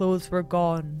work clothes were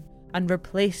gone, and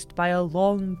replaced by a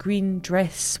long green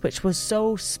dress which was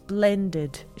so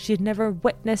splendid she had never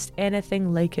witnessed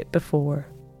anything like it before.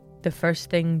 The first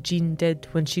thing Jean did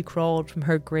when she crawled from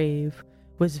her grave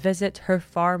was visit her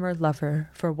farmer lover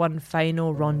for one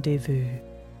final rendezvous,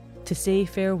 to say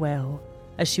farewell,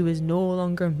 as she was no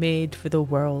longer made for the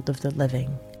world of the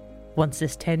living. Once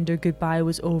this tender goodbye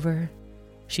was over,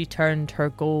 she turned her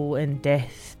goal in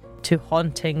death to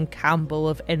haunting Campbell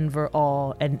of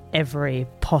Inverall in every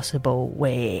possible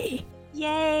way.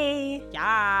 Yay!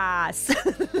 Yes!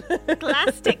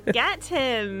 Plastic, get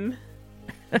him!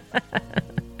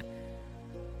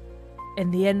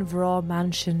 In the Inverall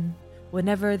mansion,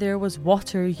 whenever there was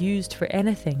water used for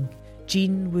anything,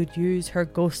 Jean would use her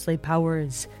ghostly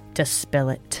powers to spill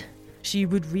it. She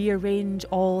would rearrange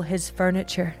all his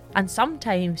furniture, and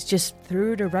sometimes just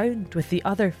threw it around with the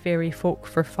other fairy folk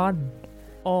for fun.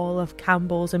 All of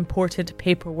Campbell's important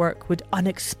paperwork would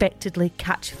unexpectedly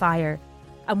catch fire,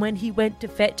 and when he went to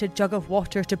fetch a jug of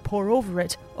water to pour over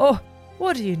it, oh,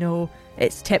 what do you know,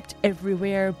 it's tipped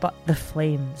everywhere but the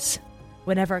flames.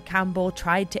 Whenever Campbell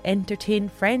tried to entertain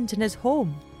friends in his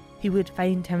home, he would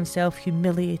find himself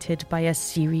humiliated by a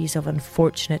series of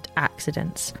unfortunate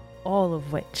accidents, all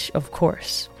of which, of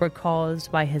course, were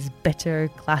caused by his bitter,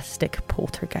 glass-stick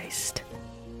poltergeist.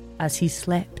 As he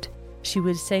slept, she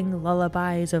would sing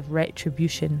lullabies of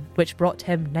retribution, which brought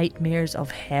him nightmares of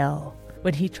hell.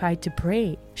 When he tried to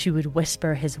pray, she would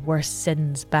whisper his worst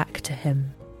sins back to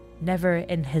him. Never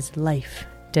in his life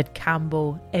did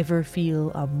Campbell ever feel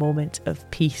a moment of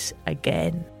peace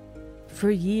again.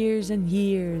 For years and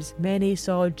years, many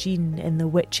saw Jean in the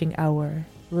witching hour,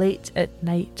 late at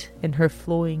night in her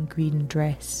flowing green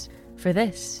dress. For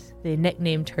this, they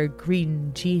nicknamed her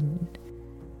Green Jean.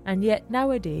 And yet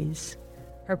nowadays,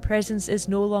 her presence is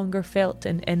no longer felt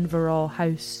in Inverall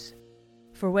House.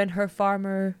 For when her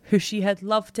farmer, who she had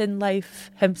loved in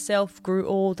life, himself grew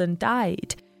old and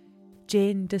died,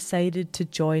 Jane decided to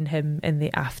join him in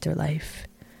the afterlife.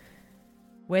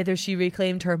 Whether she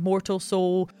reclaimed her mortal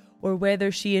soul or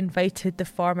whether she invited the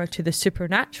farmer to the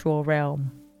supernatural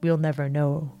realm, we'll never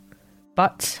know.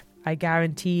 But I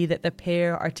guarantee that the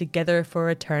pair are together for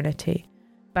eternity,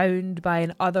 bound by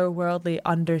an otherworldly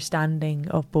understanding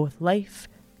of both life,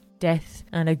 death,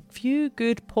 and a few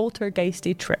good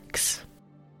poltergeisty tricks.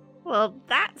 Well,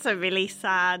 that's a really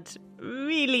sad,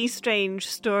 really strange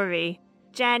story.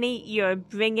 Jenny, you're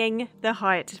bringing the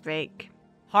heartbreak.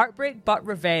 Heartbreak but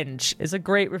revenge is a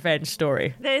great revenge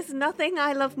story. There's nothing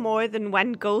I love more than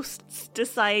when ghosts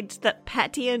decide that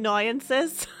petty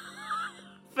annoyances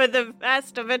for the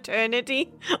rest of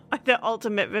eternity are the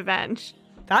ultimate revenge.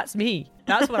 That's me.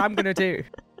 That's what I'm going to do.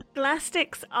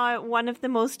 Glassticks are one of the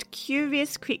most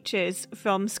curious creatures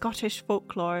from Scottish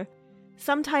folklore.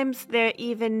 Sometimes they're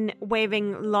even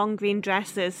wearing long green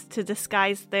dresses to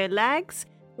disguise their legs,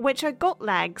 which are goat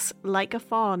legs, like a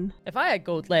fawn. If I had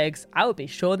goat legs, I would be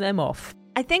showing them off.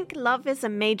 I think love is a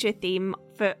major theme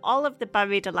for all of the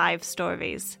buried alive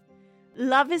stories.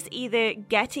 Love is either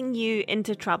getting you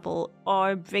into trouble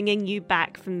or bringing you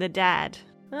back from the dead.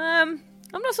 I'm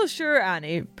not so sure,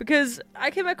 Annie, because I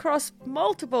came across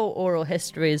multiple oral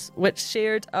histories which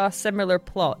shared a similar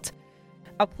plot.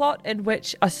 A plot in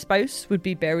which a spouse would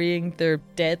be burying their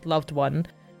dead loved one,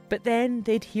 but then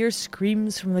they'd hear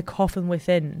screams from the coffin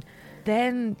within.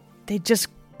 Then they'd just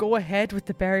go ahead with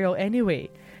the burial anyway.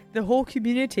 The whole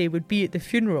community would be at the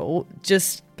funeral,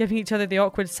 just giving each other the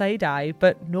awkward side-eye,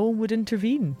 but no one would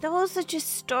intervene. Those are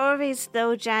just stories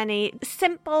though, Jenny.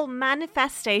 Simple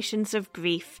manifestations of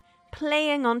grief,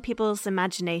 playing on people's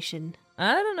imagination.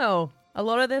 I don't know. A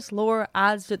lot of this lore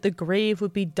adds that the grave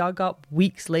would be dug up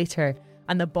weeks later,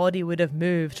 and the body would have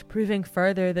moved, proving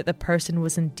further that the person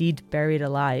was indeed buried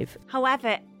alive.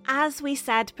 However, as we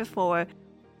said before,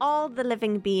 all the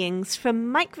living beings,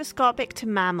 from microscopic to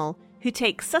mammal, who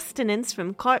take sustenance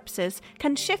from corpses,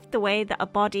 can shift the way that a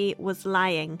body was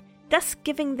lying, thus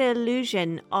giving the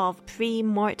illusion of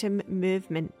pre-mortem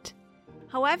movement.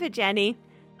 However, Jenny,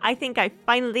 I think I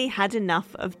finally had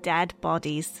enough of dead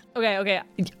bodies. Okay.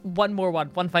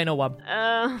 One final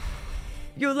one.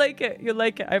 You'll like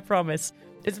it, I promise.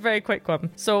 It's a very quick one.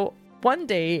 So, one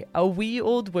day, a wee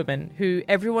old woman who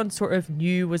everyone sort of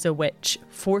knew was a witch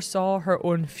foresaw her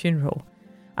own funeral.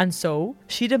 And so,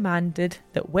 she demanded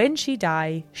that when she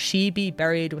die, she be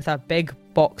buried with a big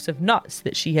box of nuts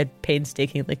that she had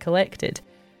painstakingly collected.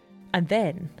 And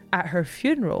then, at her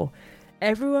funeral,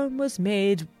 everyone was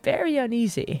made very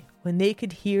uneasy when they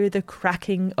could hear the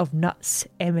cracking of nuts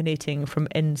emanating from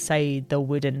inside the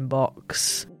wooden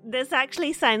box. This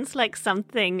actually sounds like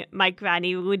something my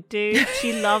granny would do.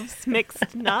 She loves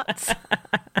mixed nuts.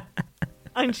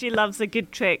 And she loves a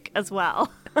good trick as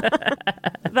well.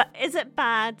 But is it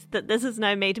bad that this has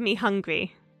now made me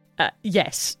hungry?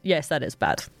 Yes, that is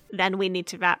bad. Then we need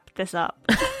to wrap this up.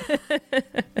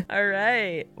 All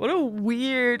right. What a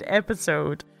weird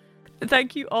episode.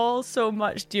 Thank you all so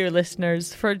much, dear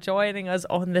listeners, for joining us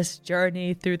on this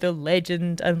journey through the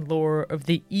legend and lore of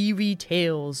the eerie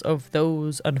tales of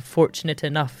those unfortunate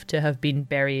enough to have been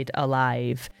buried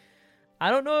alive.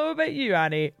 I don't know about you,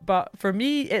 Annie, but for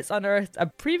me, it's unearthed a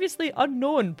previously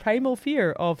unknown primal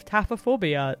fear of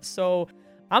taphophobia, so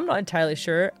I'm not entirely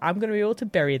sure I'm going to be able to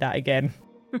bury that again.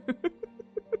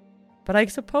 But I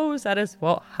suppose that is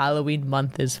what Halloween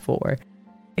month is for.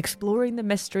 Exploring the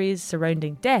mysteries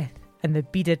surrounding death and the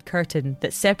beaded curtain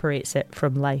that separates it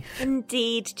from life.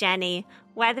 Indeed, Jenny.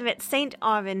 Whether it's St.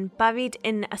 Oran buried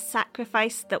in a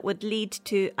sacrifice that would lead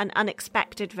to an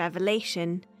unexpected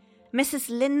revelation, Mrs.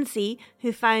 Lindsay,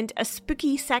 who found a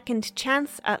spooky second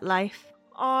chance at life,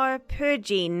 or poor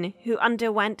Jean, who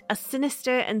underwent a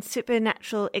sinister and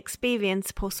supernatural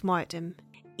experience post-mortem.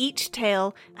 Each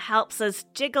tale helps us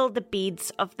jiggle the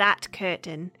beads of that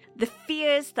curtain, the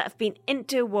fears that have been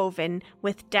interwoven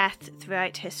with death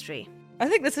throughout history. I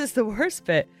think this is the worst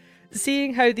bit.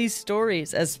 Seeing how these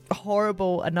stories, as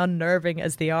horrible and unnerving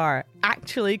as they are,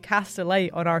 actually cast a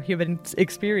light on our human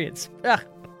experience.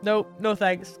 No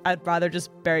thanks. I'd rather just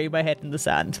bury my head in the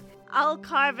sand. I'll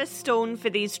carve a stone for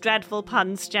these dreadful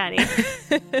puns, Jenny.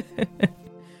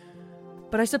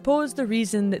 But I suppose the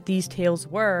reason that these tales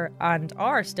were, and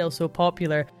are still so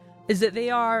popular, is that they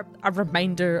are a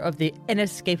reminder of the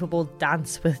inescapable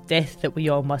dance with death that we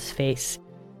all must face.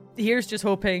 Here's just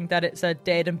hoping that it's a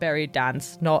dead and buried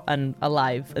dance, not an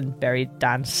alive and buried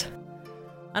dance.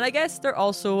 And I guess they're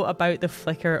also about the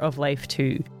flicker of life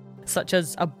too, such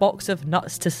as a box of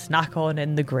nuts to snack on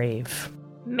in the grave.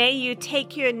 May you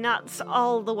take your nuts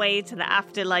all the way to the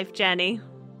afterlife, Jenny.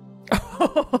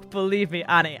 Oh, believe me,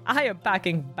 Annie, I am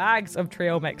packing bags of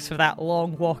trail mix for that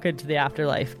long walk into the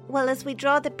afterlife. Well, as we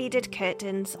draw the beaded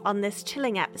curtains on this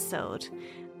chilling episode,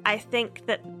 I think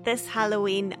that this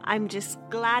Halloween, I'm just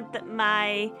glad that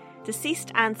my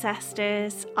deceased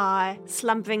ancestors are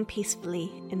slumbering peacefully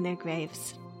in their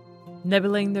graves,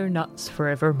 nibbling their nuts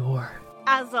forevermore.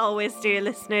 As always, dear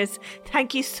listeners,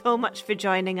 thank you so much for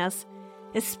joining us,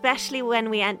 especially when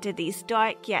we enter these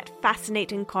dark yet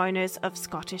fascinating corners of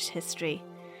Scottish history.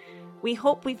 We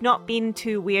hope we've not been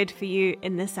too weird for you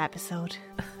in this episode.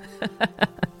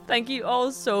 Thank you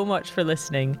all so much for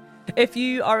listening. If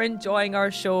you are enjoying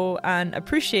our show and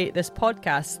appreciate this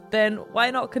podcast, then why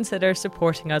not consider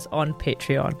supporting us on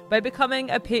Patreon? By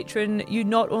becoming a patron, you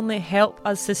not only help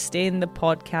us sustain the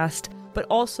podcast, but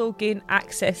also gain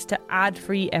access to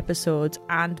ad-free episodes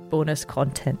and bonus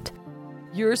content.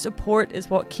 Your support is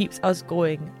what keeps us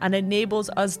going and enables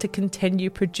us to continue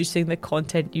producing the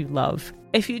content you love.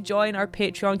 If you join our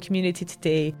Patreon community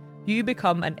today, you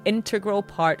become an integral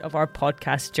part of our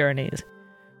podcast journeys.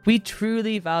 We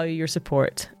truly value your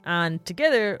support, and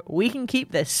together we can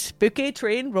keep this spooky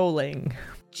train rolling.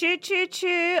 Choo choo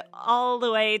choo all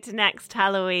the way to next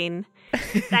Halloween.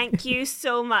 Thank you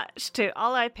so much to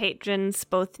all our patrons,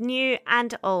 both new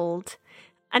and old.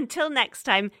 Until next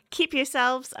time, keep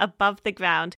yourselves above the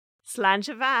ground. Slán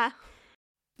de bha.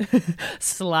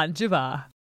 Slán de bha.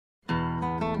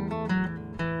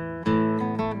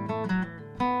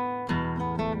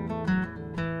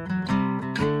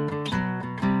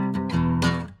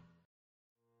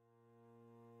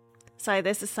 Sorry,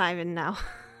 there's a siren now.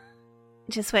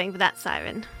 Just waiting for that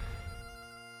siren.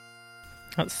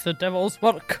 That's the devil's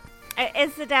work. It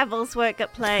is the devil's work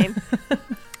at play.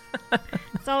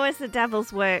 It's always the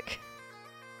devil's work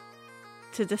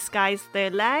to disguise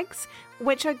their legs,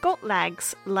 which are goat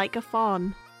legs, like a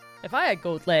fawn. If I had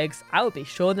goat legs, I would be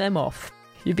showing them off.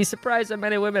 You'd be surprised how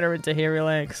many women are into hairy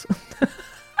legs.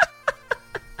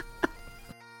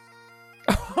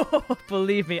 Oh,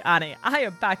 believe me, Annie, I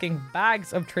am packing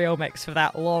bags of trail mix for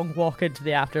that long walk into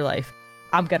the afterlife.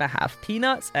 I'm gonna have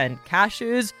peanuts and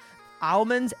cashews,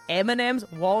 almonds, M&Ms,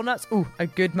 walnuts, a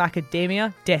good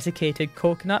macadamia, desiccated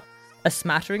coconut, a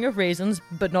smattering of raisins,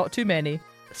 but not too many.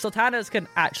 Sultanas can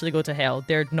actually go to hell.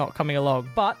 They're not coming along,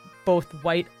 but both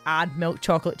white and milk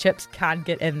chocolate chips can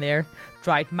get in there.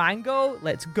 Dried mango,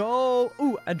 let's go.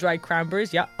 And dried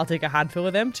cranberries, yeah, I'll take a handful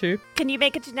of them too. Can you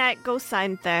make a generic ghost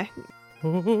sound there?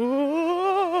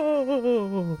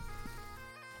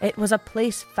 It was a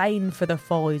place fine for the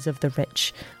follies of the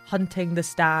rich, hunting the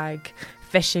stag,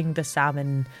 fishing the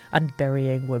salmon, and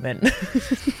burying women.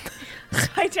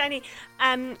 Hi, Jenny.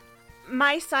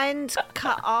 My sound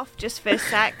cut off just for a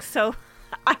sec, so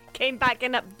I came back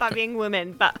in at burying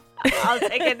women, but I'll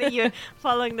take it that you're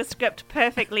following the script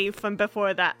perfectly from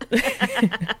before that.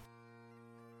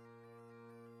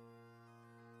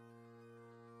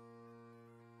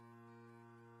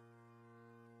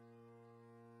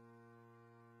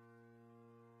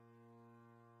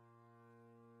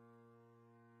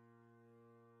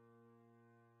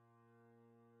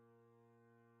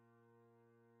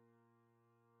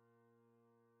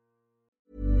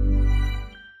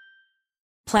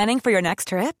 Planning for your next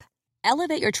trip?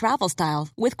 Elevate your travel style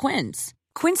with Quince.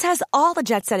 Quince has all the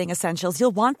jet-setting essentials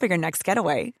you'll want for your next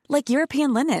getaway, like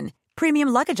European linen, premium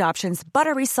luggage options,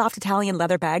 buttery soft Italian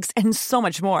leather bags, and so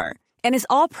much more. And is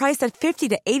all priced at 50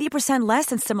 to 80% less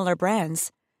than similar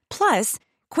brands. Plus,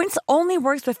 Quince only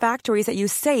works with factories that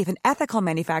use safe and ethical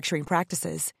manufacturing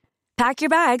practices. Pack your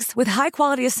bags with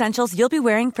high-quality essentials you'll be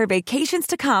wearing for vacations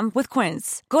to come with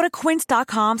Quince. Go to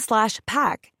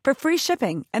quince.com/pack for free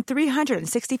shipping and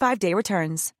 365-day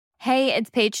returns. Hey,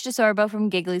 it's Paige DeSorbo from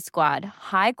Giggly Squad.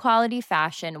 High quality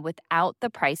fashion without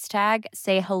the price tag.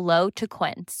 Say hello to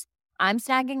Quince. I'm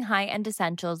snagging high-end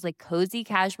essentials like cozy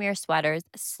cashmere sweaters,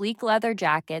 sleek leather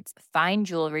jackets, fine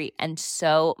jewelry, and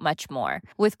so much more.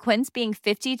 With Quince being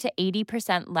 50 to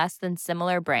 80% less than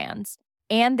similar brands.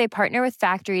 And they partner with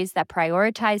factories that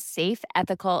prioritize safe,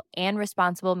 ethical, and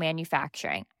responsible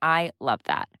manufacturing. I love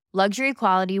that. Luxury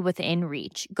quality within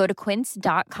reach. Go to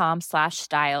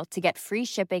quince.com/style to get free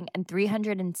shipping and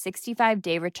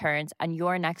 365-day returns on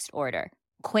your next order.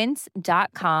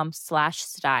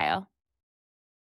 Quince.com/style.